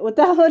say it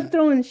without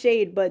throwing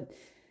shade, but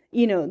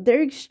you know,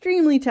 they're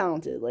extremely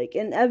talented. Like,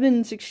 and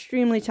Evan's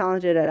extremely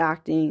talented at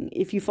acting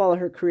if you follow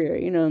her career,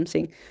 you know what I'm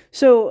saying?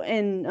 So,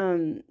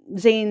 and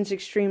Zayn's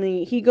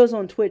extremely, he goes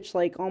on Twitch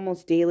like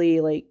almost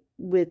daily, like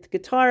with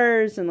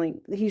guitars, and like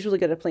he's really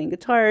good at playing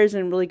guitars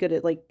and really good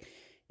at like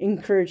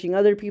encouraging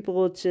other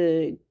people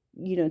to,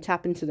 you know,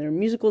 tap into their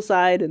musical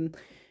side, and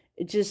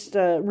it's just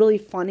really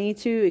funny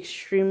too,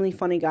 extremely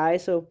funny guy.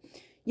 So,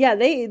 yeah,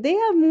 they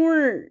have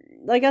more,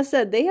 like I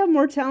said, they have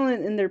more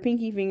talent in their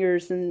pinky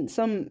fingers than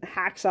some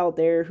hacks out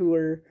there who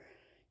are,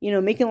 you know,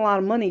 making a lot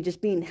of money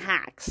just being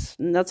hacks.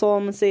 And that's all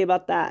I'm going to say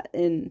about that.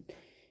 And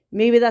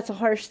maybe that's a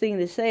harsh thing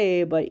to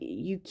say, but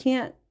you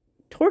can't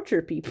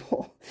torture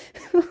people.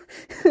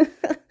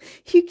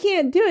 You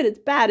can't do it. It's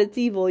bad. It's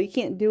evil. You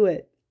can't do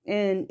it.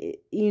 And,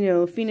 you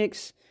know,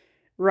 Phoenix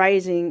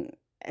Rising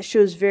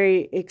shows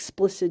very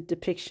explicit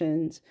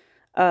depictions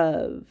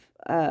of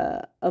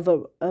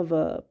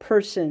a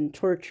person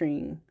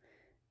torturing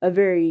a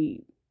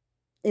very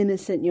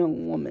innocent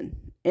young woman.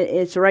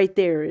 It's right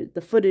there.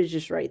 The footage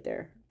is right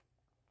there,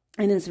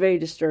 and it's very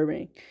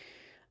disturbing.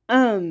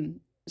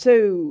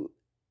 So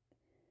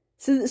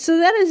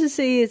that is to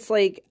say, it's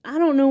like I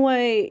don't know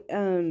why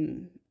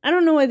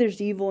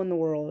there's evil in the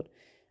world,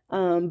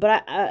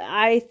 but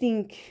I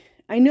think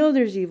I know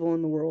there's evil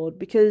in the world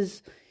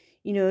because,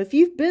 you know, if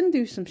you've been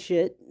through some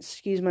shit,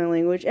 excuse my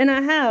language, and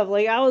I have,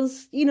 like, I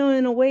was, you know,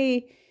 in a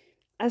way,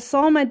 I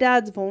saw my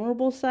dad's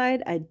vulnerable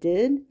side, I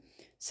did,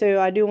 so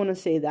I do want to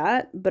say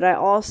that, but I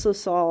also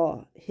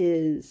saw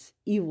his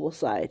evil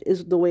side,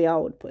 is the way I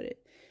would put it.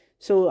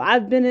 So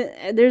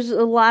there's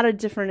a lot of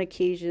different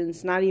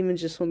occasions, not even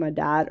just with my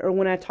dad, or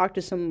when I talk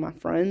to some of my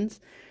friends,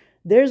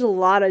 there's a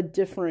lot of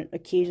different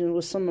occasions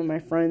with some of my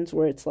friends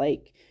where it's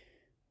like,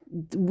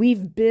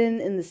 we've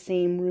been in the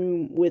same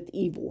room with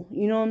evil,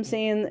 you know what I'm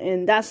saying?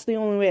 And that's the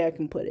only way I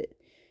can put it,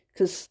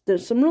 because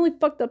there's some really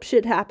fucked up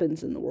shit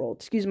happens in the world,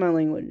 excuse my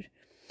language.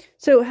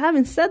 So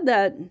having said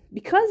that,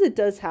 because it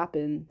does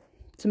happen,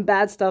 some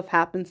bad stuff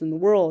happens in the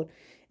world,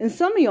 and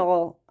some of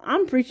y'all,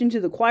 I'm preaching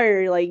to the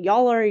choir, like,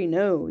 y'all already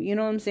know, you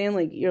know what I'm saying?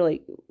 Like, you're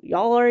like,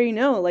 y'all already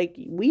know, like,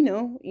 we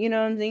know, you know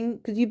what I'm saying?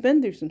 Because you've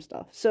been through some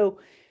stuff. So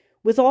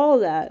with all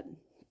of that,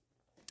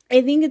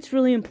 I think it's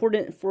really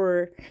important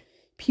for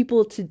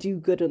people to do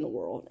good in the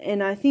world.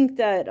 And I think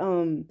that,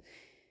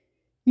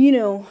 you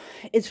know,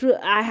 I'm an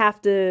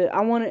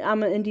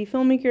indie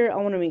filmmaker. I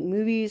want to make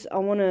movies. I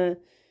want to,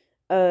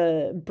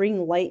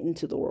 bring light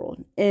into the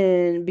world.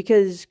 And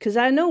because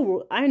I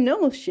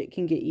know shit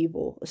can get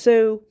evil.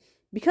 So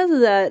because of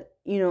that,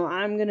 you know,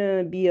 I'm going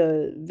to be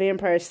a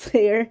vampire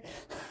slayer.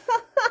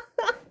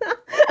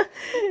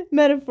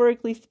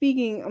 Metaphorically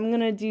speaking, I'm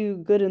going to do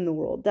good in the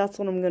world. That's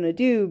what I'm going to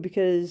do,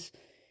 because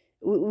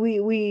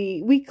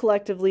we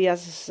collectively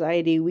as a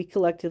society, we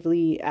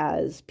collectively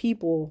as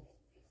people,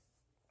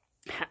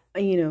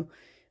 you know,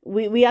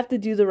 we have to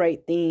do the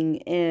right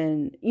thing.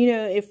 And, you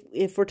know,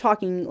 if we're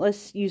talking,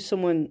 let's use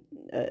someone,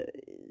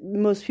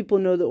 most people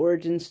know the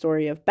origin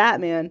story of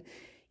Batman,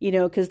 you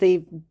know, because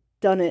they've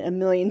done it a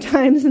million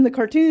times in the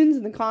cartoons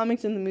and the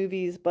comics and the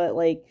movies. But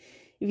like,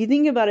 if you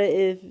think about it,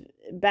 if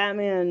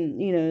Batman,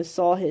 you know,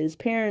 saw his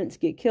parents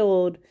get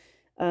killed,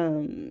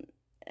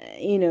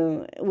 you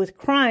know, with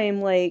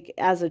crime, like,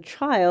 as a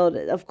child,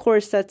 of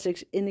course, that's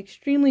an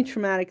extremely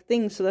traumatic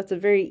thing. So that's a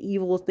very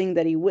evil thing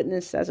that he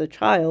witnessed as a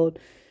child.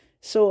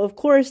 So, of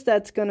course,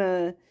 that's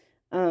gonna,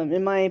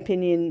 in my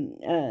opinion,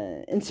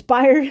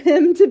 inspire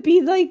him to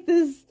be like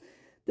this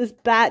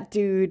bat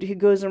dude who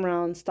goes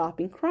around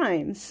stopping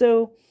crime.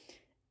 So,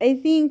 I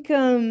think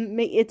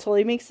it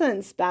totally makes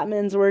sense.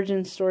 Batman's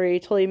origin story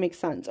totally makes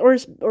sense.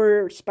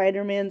 Or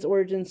Spider-Man's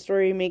origin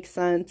story makes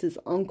sense. His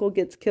uncle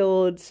gets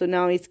killed, so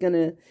now he's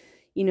gonna,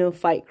 you know,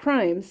 fight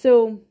crime.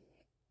 So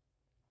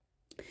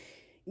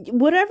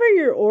whatever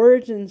your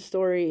origin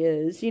story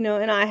is, you know,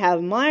 and I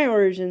have my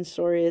origin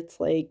story,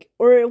 it's like,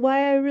 or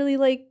why I really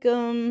like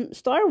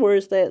Star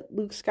Wars, that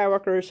Luke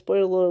Skywalker,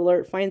 spoiler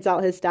alert, finds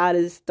out his dad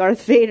is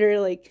Darth Vader,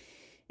 like,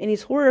 and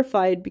he's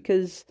horrified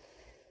because,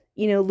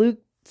 you know, Luke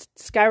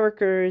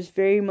Skywalker is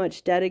very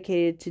much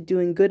dedicated to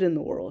doing good in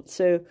the world.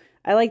 So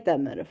I like that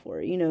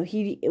metaphor. You know,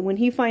 when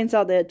he finds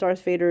out that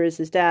Darth Vader is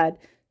his dad,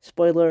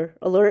 spoiler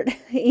alert,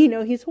 you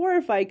know, he's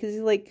horrified because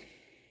he's like,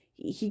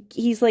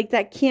 he's like,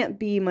 that can't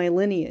be my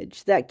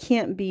lineage. That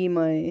can't be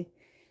my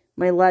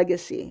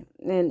legacy.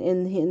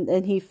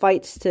 And he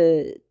fights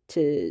to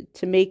do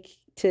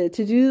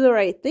the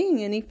right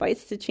thing, and he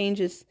fights to change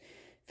his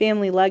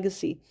family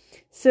legacy.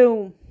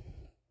 So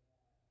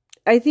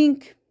I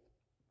think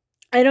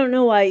I don't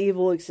know why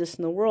evil exists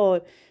in the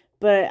world,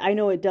 but I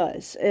know it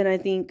does. And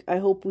I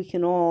hope we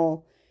can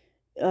all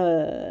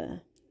uh,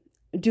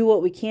 do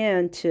what we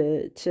can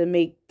to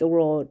make the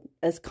world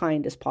as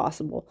kind as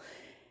possible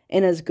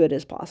and as good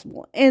as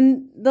possible.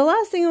 And the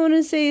last thing I want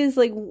to say is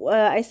like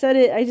I said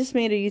it. I just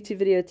made a YouTube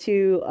video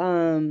too.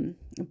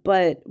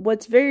 But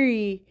what's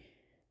very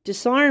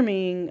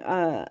disarming.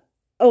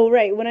 Oh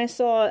right, when I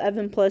saw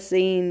Evan plus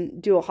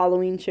Zane do a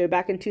Halloween show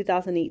back in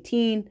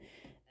 2018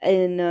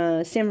 in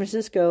San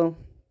Francisco,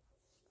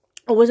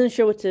 I wasn't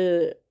sure what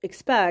to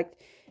expect.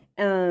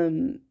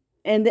 And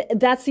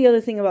that's the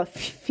other thing about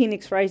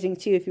Phoenix Rising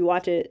too. If you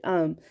watch it,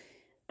 and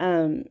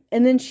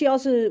then she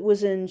also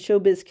was in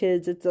Showbiz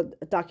Kids. It's a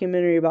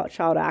documentary about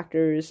child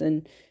actors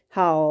and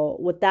how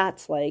what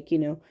that's like, you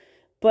know.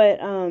 But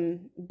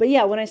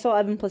yeah, when I saw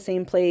Evan plus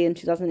Zane play in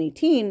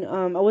 2018,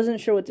 I wasn't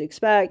sure what to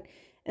expect,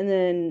 and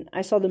then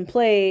I saw them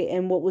play,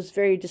 and what was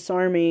very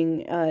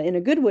disarming, in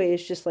a good way,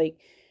 is just like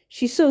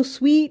she's so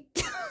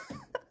sweet.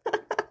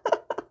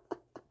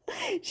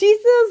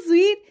 She's so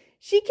sweet.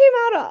 She came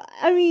out of,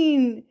 I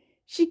mean,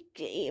 she,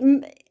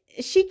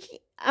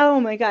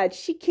 oh my God,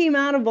 she came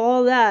out of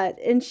all that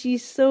and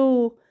she's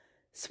so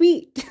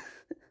sweet.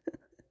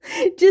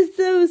 Just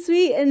so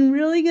sweet and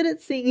really good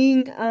at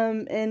singing.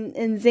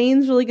 And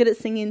Zane's really good at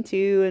singing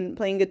too and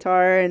playing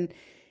guitar, and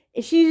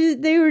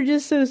they were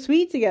just so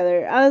sweet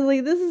together. I was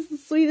like, this is the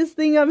sweetest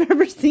thing I've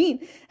ever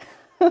seen.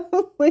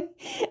 Like,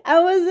 I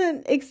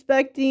wasn't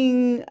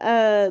expecting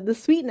the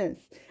sweetness.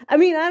 I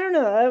mean, I don't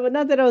know.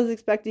 Not that I was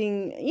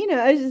expecting, you know,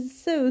 I was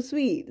just so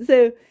sweet.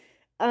 So,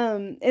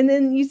 and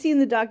then you see in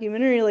the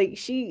documentary, like,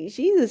 she's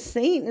a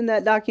saint in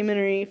that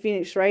documentary,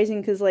 Phoenix Rising,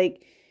 because,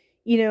 like,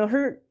 you know,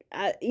 her,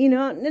 you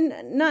know,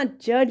 not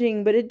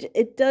judging, but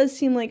it does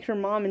seem like her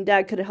mom and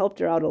dad could have helped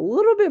her out a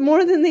little bit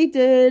more than they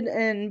did,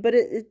 but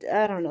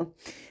I don't know.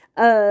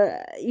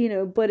 You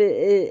know, but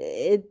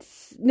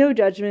it's no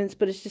judgments,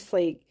 but it's just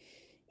like,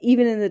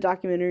 even in the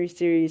documentary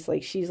series,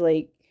 like, she's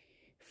like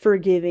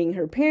forgiving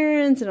her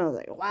parents, and I was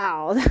like,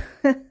 wow.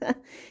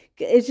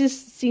 It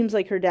just seems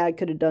like her dad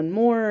could have done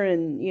more,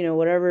 and, you know,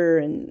 whatever,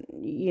 and,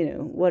 you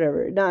know,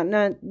 whatever.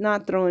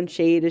 Not throwing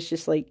shade. It's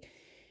just like,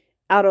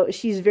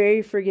 she's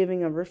very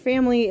forgiving of her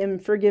family,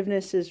 and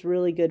forgiveness is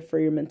really good for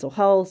your mental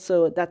health.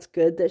 So that's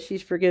good that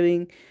she's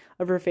forgiving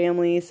of her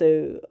family.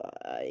 So,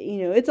 you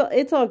know,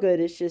 it's all good.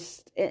 It's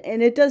just,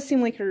 and it does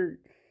seem like her,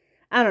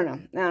 I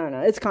don't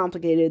know. It's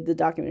complicated. The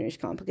documentary is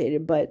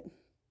complicated, but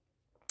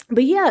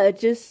yeah,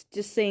 just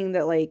saying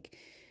that, like,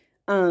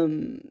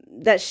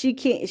 that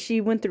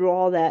she went through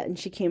all that and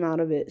she came out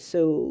of it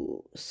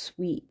so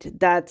sweet.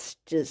 That's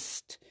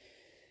just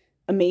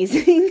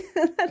amazing.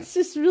 That's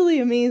just really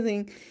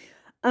amazing.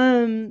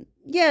 Phoenix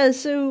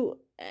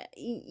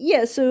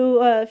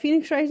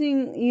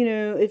Rising, you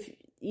know,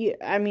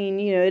 I mean,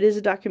 you know, it is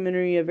a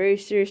documentary, a very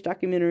serious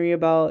documentary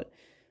about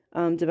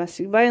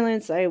domestic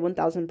violence. I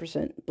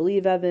 1000%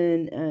 believe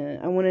Evan.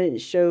 I want to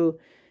show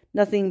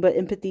nothing but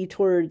empathy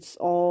towards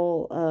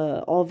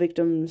all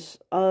victims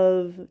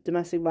of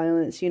domestic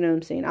violence, you know what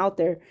I'm saying, out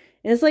there.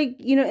 And it's like,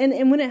 you know,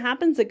 and when it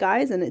happens to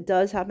guys, and it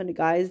does happen to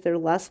guys, they're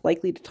less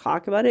likely to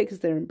talk about it because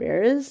they're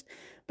embarrassed.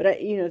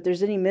 But you know, if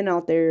there's any men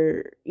out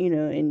there, you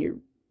know,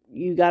 and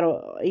you got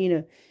a, you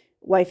know,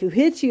 wife who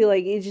hits you,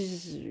 like, it's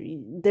just,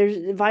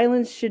 there's,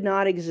 violence should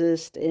not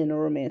exist in a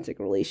romantic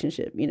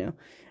relationship, you know.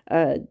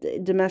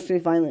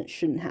 Domestic violence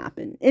shouldn't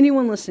happen.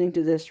 Anyone listening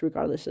to this,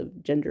 regardless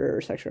of gender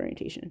or sexual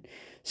orientation.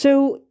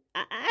 So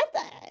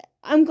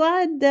I'm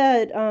glad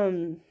that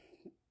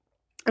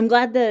I'm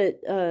glad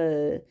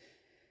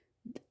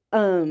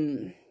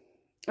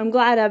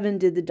Evan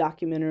did the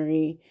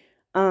documentary.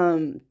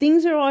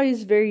 Things are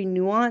always very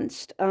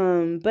nuanced.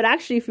 But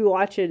actually, if you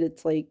watch it,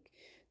 it's like,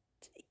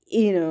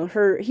 you know,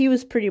 he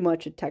was pretty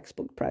much a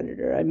textbook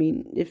predator. I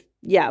mean,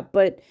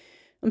 but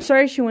I'm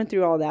sorry she went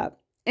through all that.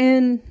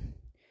 And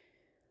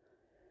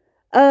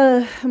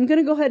I'm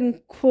gonna go ahead and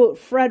quote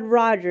Fred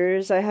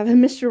Rogers. I have a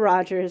Mr.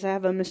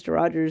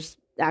 Rogers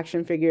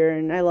action figure,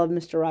 and I love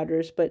Mr.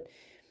 Rogers. But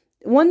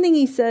one thing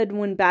he said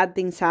when bad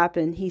things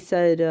happen, he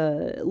said,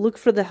 look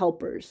for the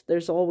helpers.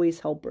 There's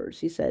always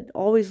helpers. He said,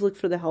 always look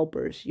for the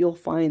helpers. You'll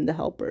find the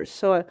helpers.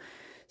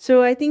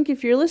 So I think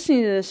if you're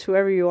listening to this,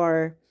 whoever you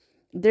are,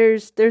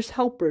 there's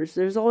helpers.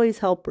 There's always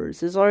helpers.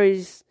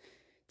 To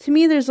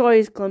me, there's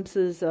always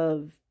glimpses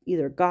of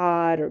either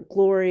God or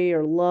glory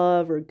or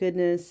love or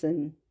goodness.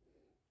 And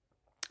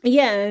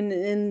yeah,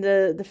 and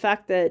the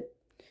fact that,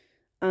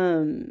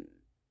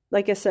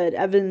 like I said,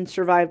 Evan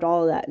survived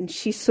all of that, and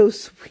she's so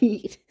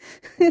sweet.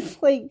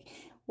 It's like,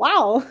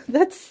 wow,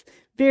 that's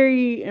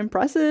very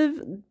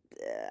impressive.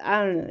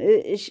 I don't know,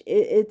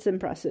 it's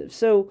impressive.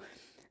 So,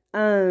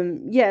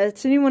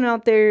 it's anyone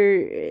out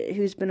there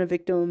who's been a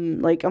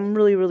victim, like, I'm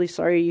really, really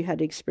sorry you had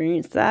to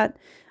experience that.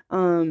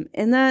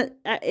 And that,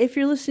 if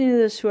you're listening to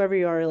this, whoever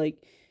you are,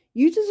 like,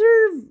 you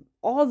deserve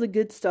all the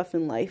good stuff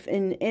in life.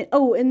 And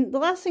the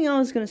last thing I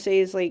was going to say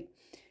is, like,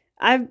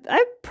 I've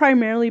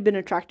primarily been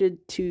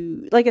attracted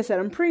to, like I said,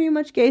 I'm pretty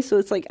much gay. So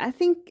it's like, I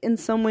think in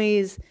some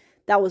ways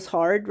that was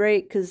hard,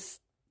 right?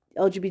 Because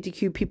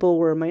LGBTQ people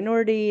were a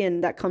minority,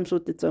 and that comes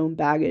with its own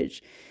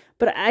baggage.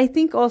 But I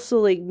think also,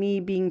 like, me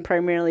being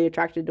primarily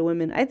attracted to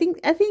women, I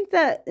think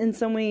that in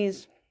some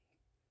ways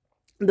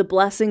the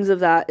blessings of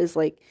that is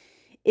like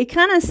it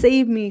kind of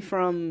saved me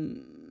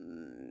from,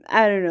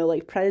 I don't know,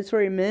 like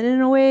predatory men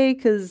in a way,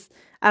 because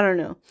I don't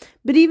know.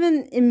 But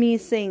even in me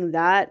saying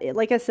that,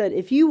 like I said,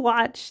 if you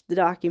watch the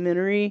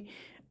documentary,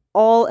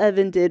 all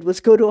Evan did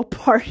was go to a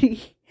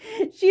party.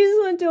 She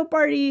just went to a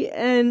party,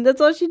 and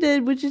that's all she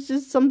did, which is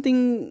just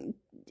something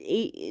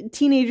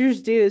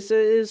teenagers do. So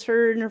it was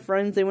her and her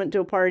friends. They went to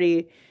a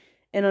party,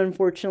 and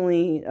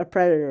unfortunately, a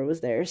predator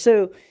was there.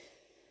 So,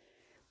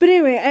 but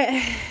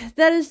anyway,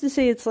 that is to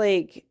say, it's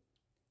like,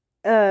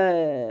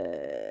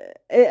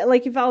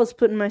 like if I was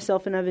putting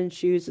myself in Evan's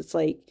shoes, it's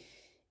like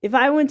if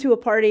I went to a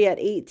party at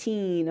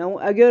 18,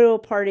 I go to a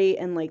party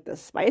and like the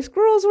Spice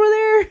Girls were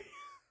there.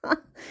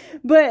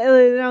 But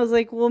I was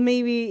like, well,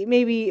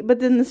 maybe, but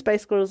then the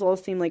Spice Girls all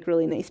seem like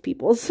really nice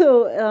people.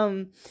 So,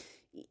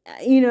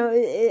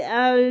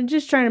 I'm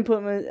just trying to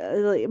put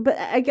but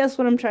I guess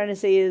what I'm trying to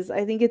say is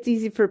I think it's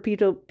easy for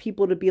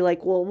people to be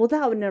like, well,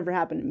 that would never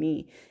happen to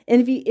me.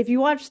 And if you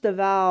watch The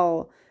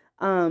Vow,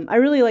 I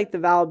really like The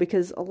Vow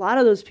because a lot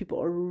of those people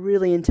are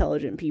really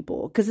intelligent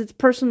people because it's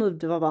personal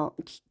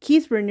development.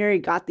 Keith Raniere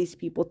got these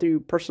people through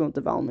personal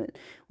development,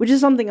 which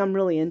is something I'm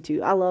really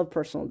into. I love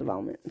personal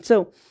development.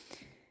 So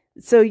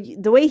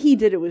the way he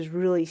did it was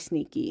really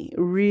sneaky,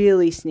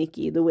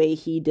 the way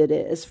he did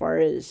it, as far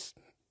as,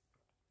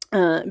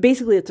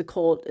 basically it's a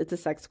cult, it's a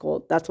sex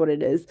cult, that's what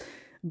it is.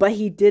 But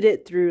he did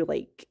it through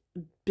like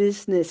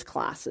business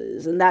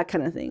classes and that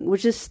kind of thing,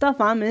 which is stuff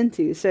I'm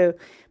into. So,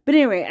 but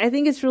anyway, I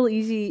think it's really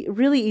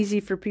easy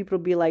for people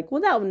to be like,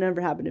 well, that would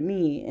never happen to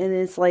me. And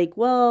it's like,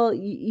 well,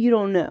 you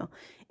don't know.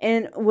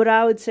 And what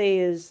I would say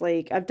is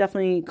like, I've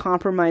definitely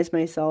compromised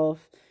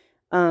myself,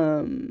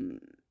 a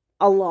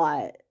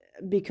lot,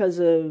 because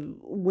of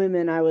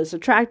women I was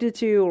attracted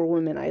to or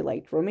women I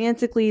liked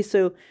romantically.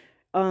 So,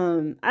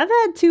 I've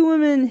had 2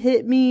 women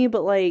hit me,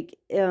 but like,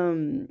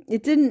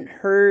 it didn't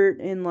hurt,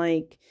 and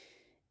like,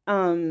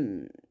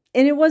 and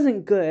it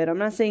wasn't good. I'm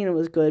not saying it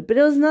was good, but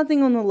it was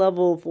nothing on the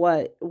level of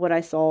what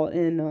I saw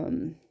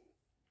in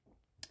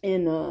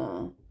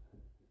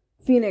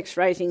Phoenix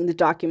Rising, the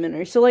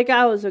documentary. So like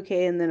I was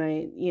okay, and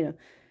then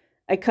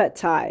I cut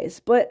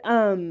ties, but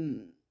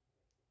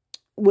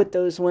with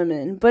those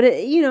women. But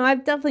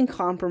I've definitely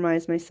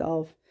compromised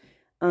myself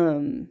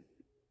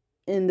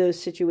in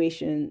those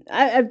situations.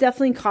 I've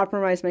definitely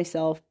compromised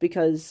myself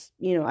because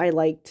I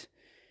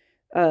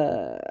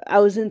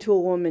was into a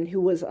woman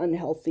who was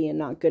unhealthy and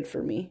not good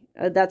for me.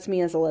 That's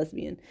me as a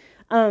lesbian.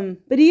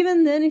 But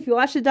even then, if you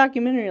watch the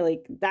documentary,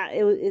 like that,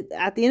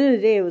 at the end of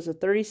the day, it was a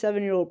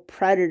 37-year-old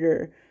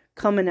predator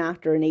coming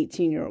after an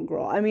 18-year-old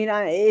girl. I mean,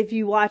 if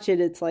you watch it,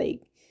 it's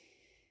like,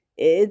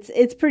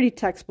 it's pretty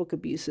textbook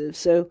abusive.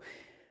 So,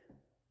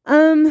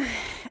 Evan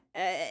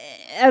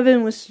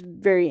was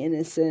very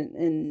innocent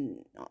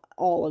in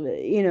all of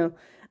it,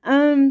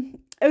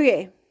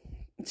 okay.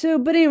 So,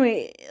 but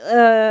anyway,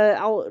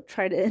 I'll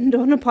try to end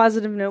on a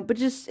positive note, but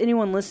just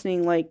anyone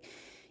listening, like,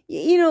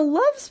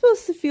 love's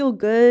supposed to feel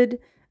good.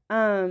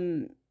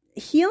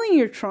 Healing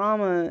your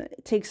trauma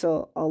takes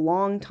a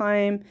long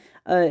time.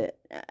 I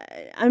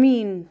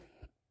mean,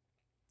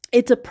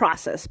 it's a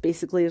process,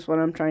 basically, is what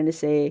I'm trying to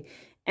say.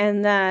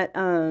 And that,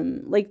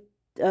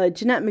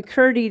 Jennette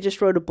McCurdy just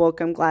wrote a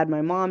book, I'm Glad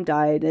My Mom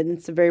Died, and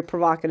it's a very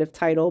provocative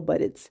title,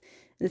 but it's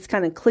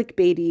kind of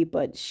clickbaity,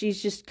 but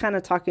she's just kind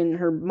of talking,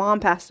 her mom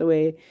passed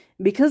away.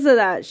 Because of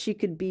that, she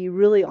could be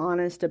really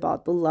honest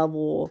about the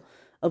level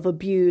of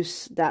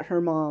abuse that her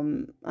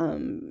mom,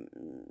 and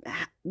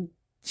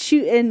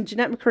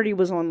Jennette McCurdy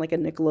was on like a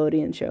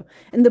Nickelodeon show.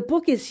 And the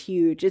book is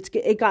huge.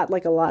 It got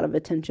like a lot of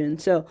attention.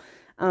 So,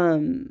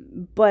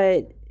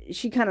 but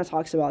she kind of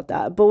talks about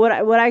that. But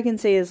what I can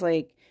say is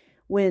like,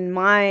 when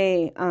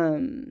my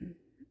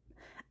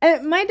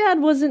dad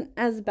wasn't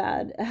as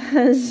bad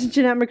as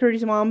Jennette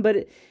McCurdy's mom,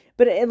 but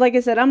like I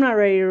said, I'm not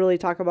ready to really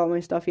talk about my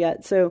stuff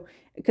yet, so,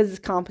 because it's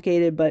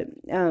complicated. But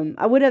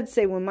I would have to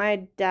say, when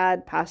my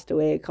dad passed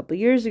away a couple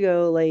years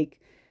ago, like,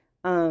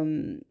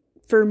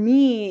 for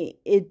me,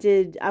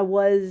 I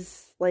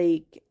was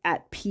like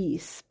at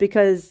peace,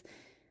 because,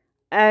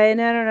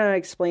 and I don't know how to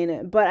explain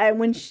it, but I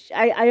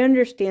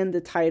understand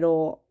the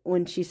title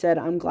when she said,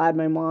 I'm glad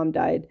my mom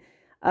died.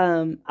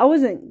 I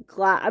wasn't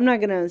glad, I'm not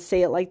going to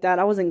say it like that.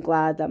 I wasn't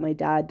glad that my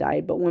dad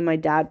died, but when my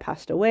dad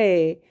passed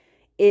away,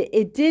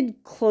 it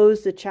did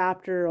close the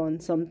chapter on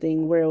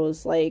something where it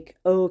was like,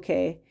 oh,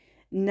 okay,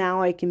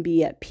 now I can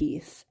be at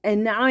peace.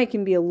 And now I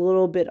can be a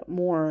little bit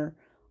more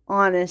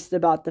honest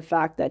about the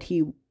fact that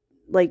he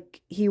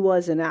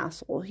was an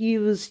asshole. He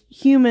was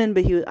human,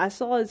 but I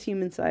saw his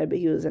human side, but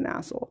he was an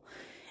asshole.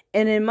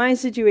 And in my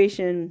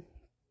situation,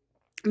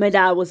 my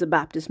dad was a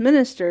Baptist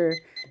minister,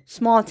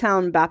 small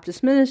town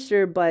Baptist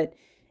minister, but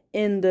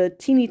in the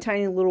teeny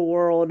tiny little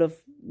world of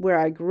where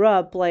I grew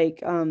up,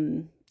 like,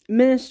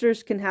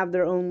 ministers can have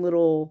their own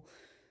little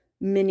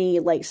mini,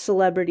 like,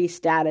 celebrity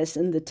status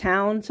in the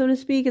town, so to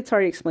speak. It's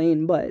hard to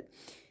explain, but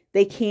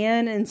they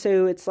can. And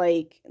so it's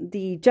like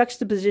the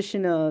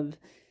juxtaposition of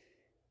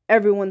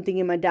everyone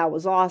thinking my dad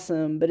was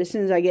awesome, but as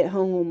soon as I get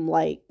home,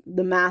 like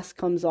the mask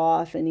comes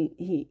off and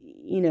he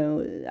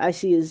I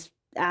see his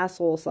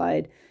asshole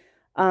side.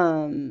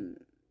 Um,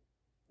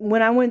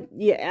 when I went,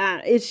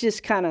 yeah, it's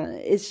just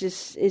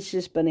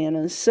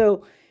bananas.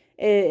 So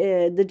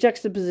the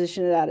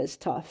juxtaposition of that is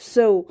tough.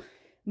 So,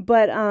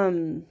 but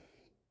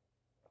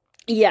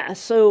yeah.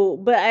 So,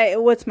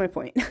 but what's my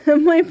point?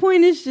 My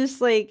point is just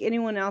like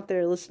anyone out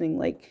there listening,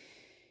 like,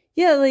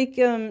 yeah, like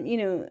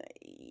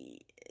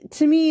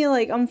to me,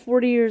 like I'm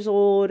 40 years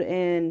old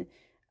and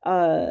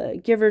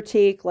give or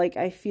take, like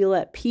I feel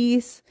at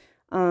peace.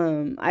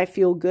 I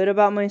feel good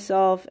about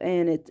myself,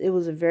 and it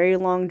was a very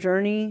long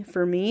journey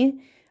for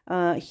me.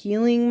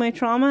 Healing my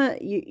trauma,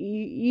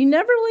 you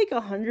never like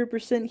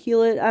 100%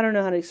 heal it. I don't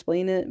know how to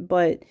explain it,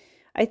 but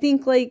I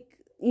think like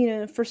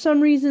for some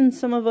reason,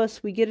 some of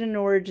us we get an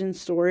origin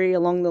story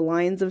along the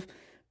lines of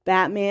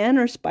Batman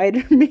or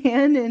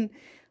Spider-Man, and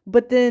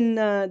but then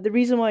the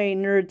reason why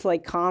nerds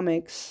like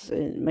comics,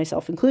 and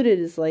myself included,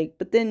 is like,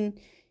 but then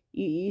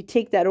you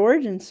take that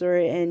origin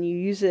story and you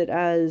use it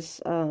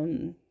as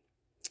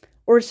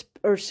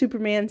or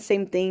Superman,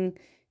 same thing.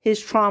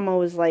 His trauma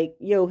was like,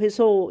 he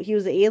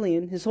was an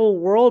alien. His whole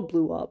world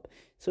blew up.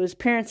 So his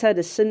parents had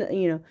to send,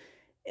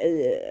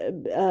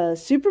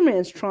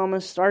 Superman's trauma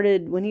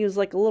started when he was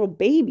like a little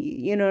baby,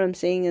 you know what I'm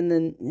saying? And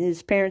then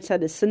his parents had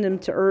to send him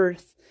to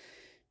Earth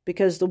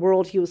because the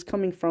world he was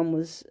coming from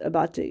was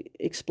about to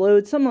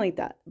explode, something like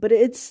that. But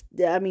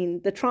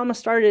the trauma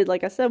started,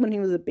 like I said, when he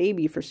was a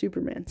baby for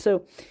Superman.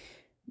 So,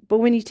 but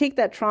when you take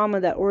that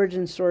trauma, that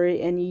origin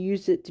story, and you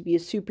use it to be a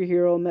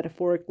superhero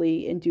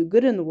metaphorically and do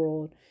good in the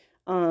world,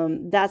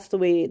 that's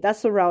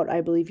the route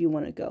I believe you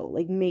want to go.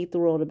 Like, make the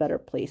world a better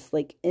place,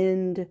 like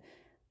end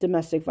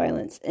domestic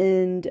violence,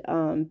 end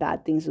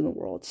bad things in the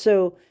world.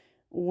 So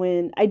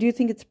when I do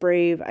think it's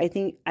brave, I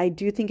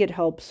do think it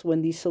helps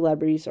when these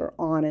celebrities are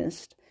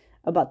honest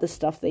about the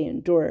stuff they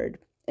endured.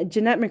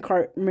 Jeanette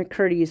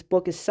McCurdy's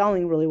book is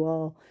selling really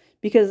well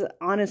because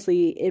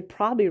honestly, it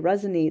probably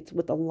resonates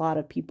with a lot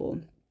of people.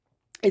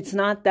 It's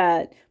not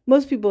that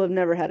most people have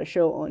never had a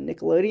show on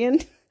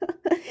Nickelodeon.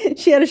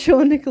 She had a show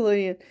on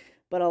Nickelodeon,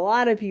 but a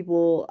lot of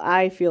people,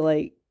 I feel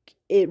like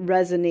it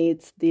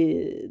resonates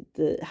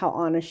the how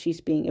honest she's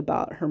being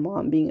about her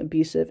mom being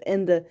abusive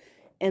and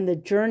the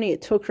journey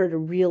it took her to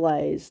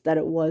realize that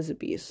it was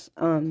abuse.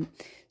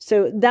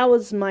 So that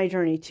was my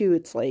journey too.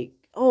 It's like,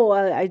 oh,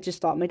 I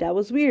just thought my dad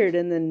was weird,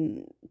 and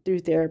then through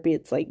therapy,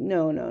 it's like,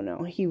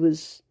 no, he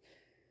was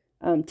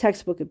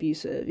textbook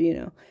abusive,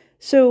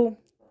 So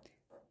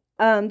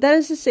that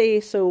is to say,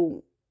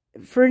 so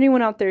for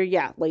anyone out there,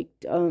 yeah, like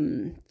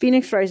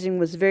Phoenix Rising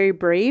was very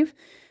brave.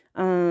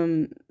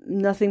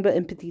 Nothing but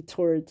empathy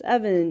towards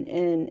Evan,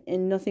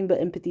 and nothing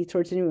but empathy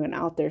towards anyone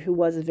out there who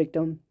was a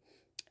victim.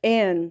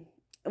 And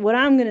what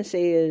I'm going to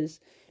say is,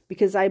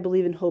 because I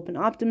believe in hope and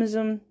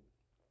optimism,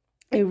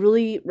 I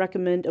really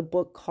recommend a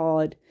book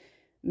called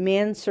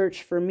Man's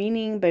Search for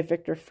Meaning by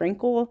Viktor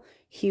Frankl.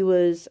 He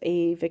was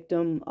a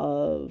victim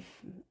of,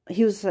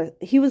 he was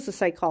a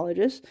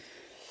psychologist.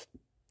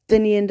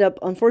 Then he ended up,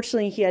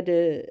 unfortunately, he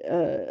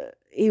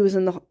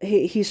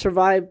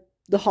survived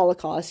the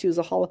Holocaust. He was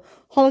a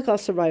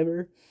Holocaust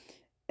survivor.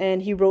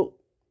 And he wrote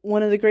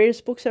one of the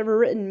greatest books ever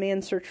written,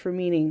 Man's Search for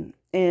Meaning.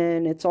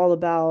 And it's all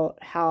about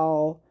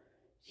how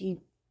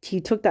he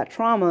took that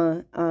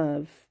trauma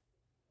of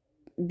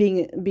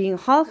being a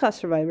Holocaust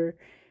survivor,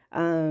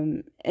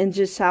 and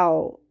just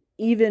how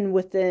even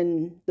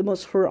within the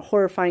most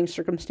horrifying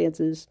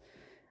circumstances,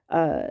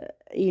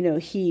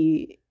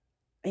 he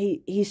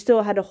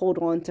still had to hold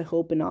on to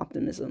hope and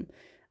optimism.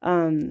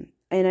 And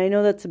I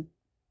know that's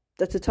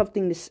a tough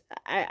thing to.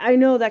 I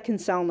know that can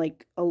sound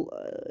like a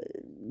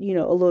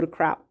load of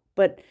crap,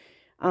 but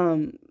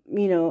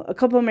a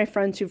couple of my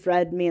friends who've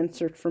read Man's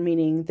Search for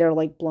Meaning, they're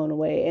like blown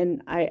away,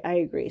 and I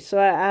agree. So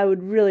I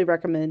would really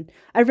recommend.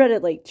 I've read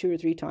it like 2 or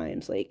 3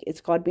 times. Like, it's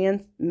called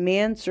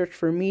Man's Search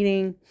for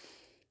Meaning,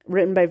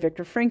 written by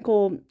Viktor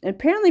Frankl. And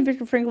apparently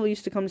Viktor Frankl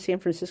used to come to San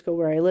Francisco,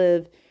 where I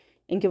live,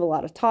 and give a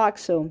lot of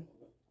talks. So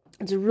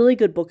it's a really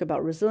good book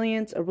about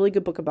resilience, a really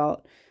good book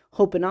about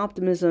hope and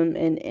optimism.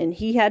 And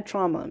he had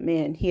trauma,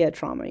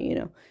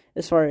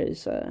 as far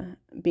as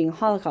being a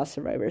Holocaust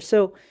survivor.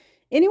 So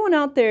anyone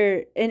out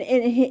there, and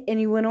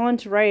he went on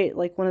to write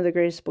like one of the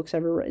greatest books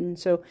ever written.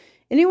 So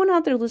anyone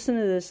out there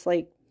listening to this,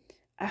 like,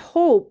 I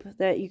hope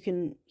that you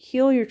can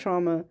heal your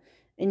trauma,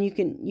 and you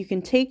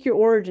can take your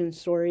origin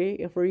story,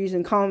 if we're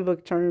using comic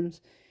book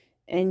terms,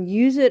 and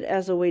use it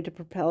as a way to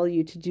propel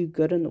you to do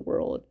good in the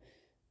world,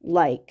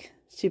 like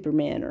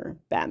Superman or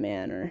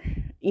Batman, or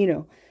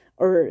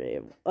or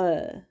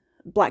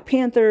Black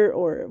Panther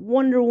or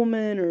Wonder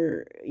Woman,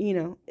 or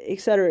et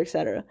cetera, et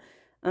cetera.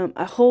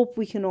 I hope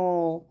we can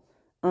all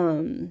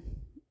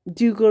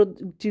do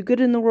good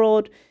in the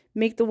world,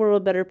 make the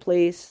world a better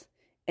place,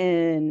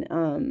 and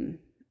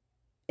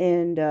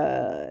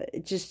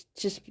just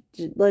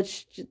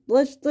let's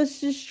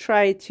just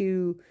try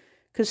to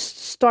because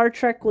Star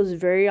Trek was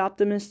very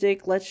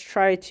optimistic. Let's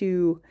try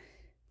to,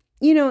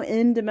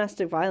 end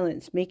domestic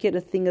violence, make it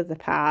a thing of the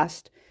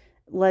past.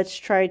 Let's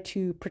try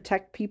to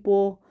protect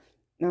people,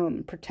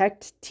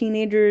 protect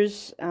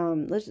teenagers.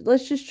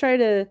 Let's just try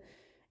to,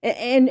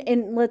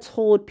 and let's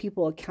hold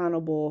people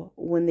accountable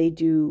when they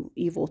do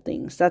evil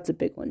things. That's a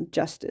big one.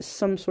 Justice,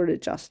 some sort of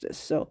justice.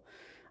 So,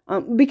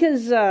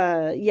 because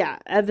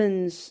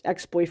Evan's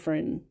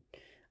ex-boyfriend,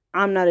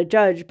 I'm not a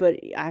judge, but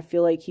I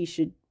feel like he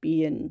should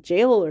be in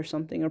jail or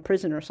something, or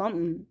prison or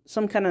something,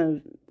 some kind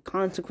of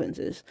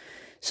consequences.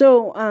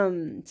 So,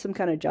 some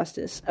kind of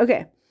justice.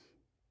 Okay.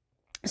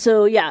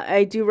 So yeah,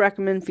 I do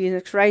recommend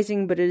Phoenix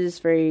Rising, but it is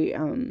very,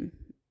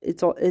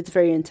 it's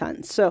very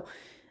intense. So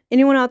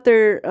anyone out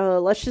there,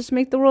 let's just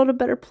make the world a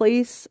better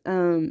place.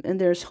 And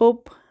there's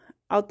hope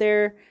out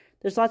there.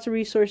 There's lots of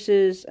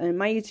resources, and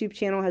my YouTube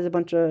channel has a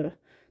bunch of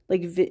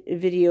like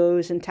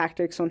videos and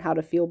tactics on how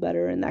to feel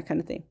better and that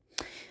kind of thing.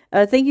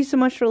 Thank you so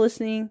much for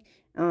listening.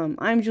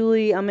 I'm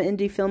Julie. I'm an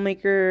indie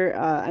filmmaker.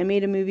 I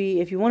made a movie.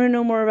 If you want to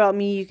know more about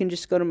me, you can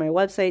just go to my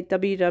website,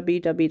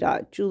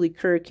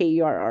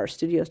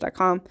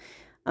 www.juliekerrstudios.com.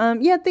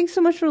 Thanks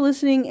so much for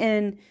listening.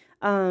 And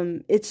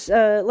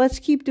let's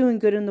keep doing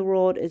good in the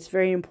world. It's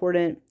very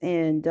important.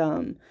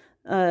 And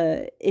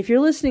if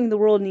you're listening, the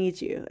world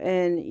needs you.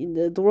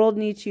 And the world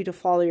needs you to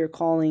follow your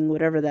calling,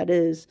 whatever that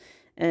is.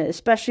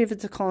 Especially if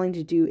it's a calling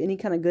to do any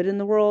kind of good in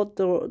the world,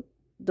 the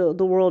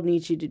world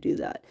needs you to do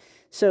that.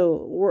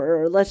 So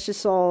let's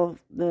just all,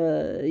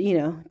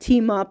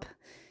 team up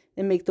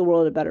and make the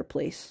world a better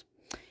place.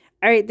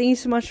 All right. Thank you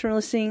so much for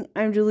listening.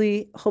 I'm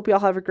Julie. Hope y'all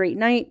have a great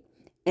night.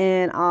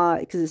 And,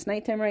 because it's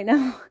nighttime right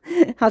now,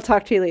 I'll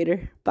talk to you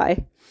later.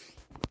 Bye.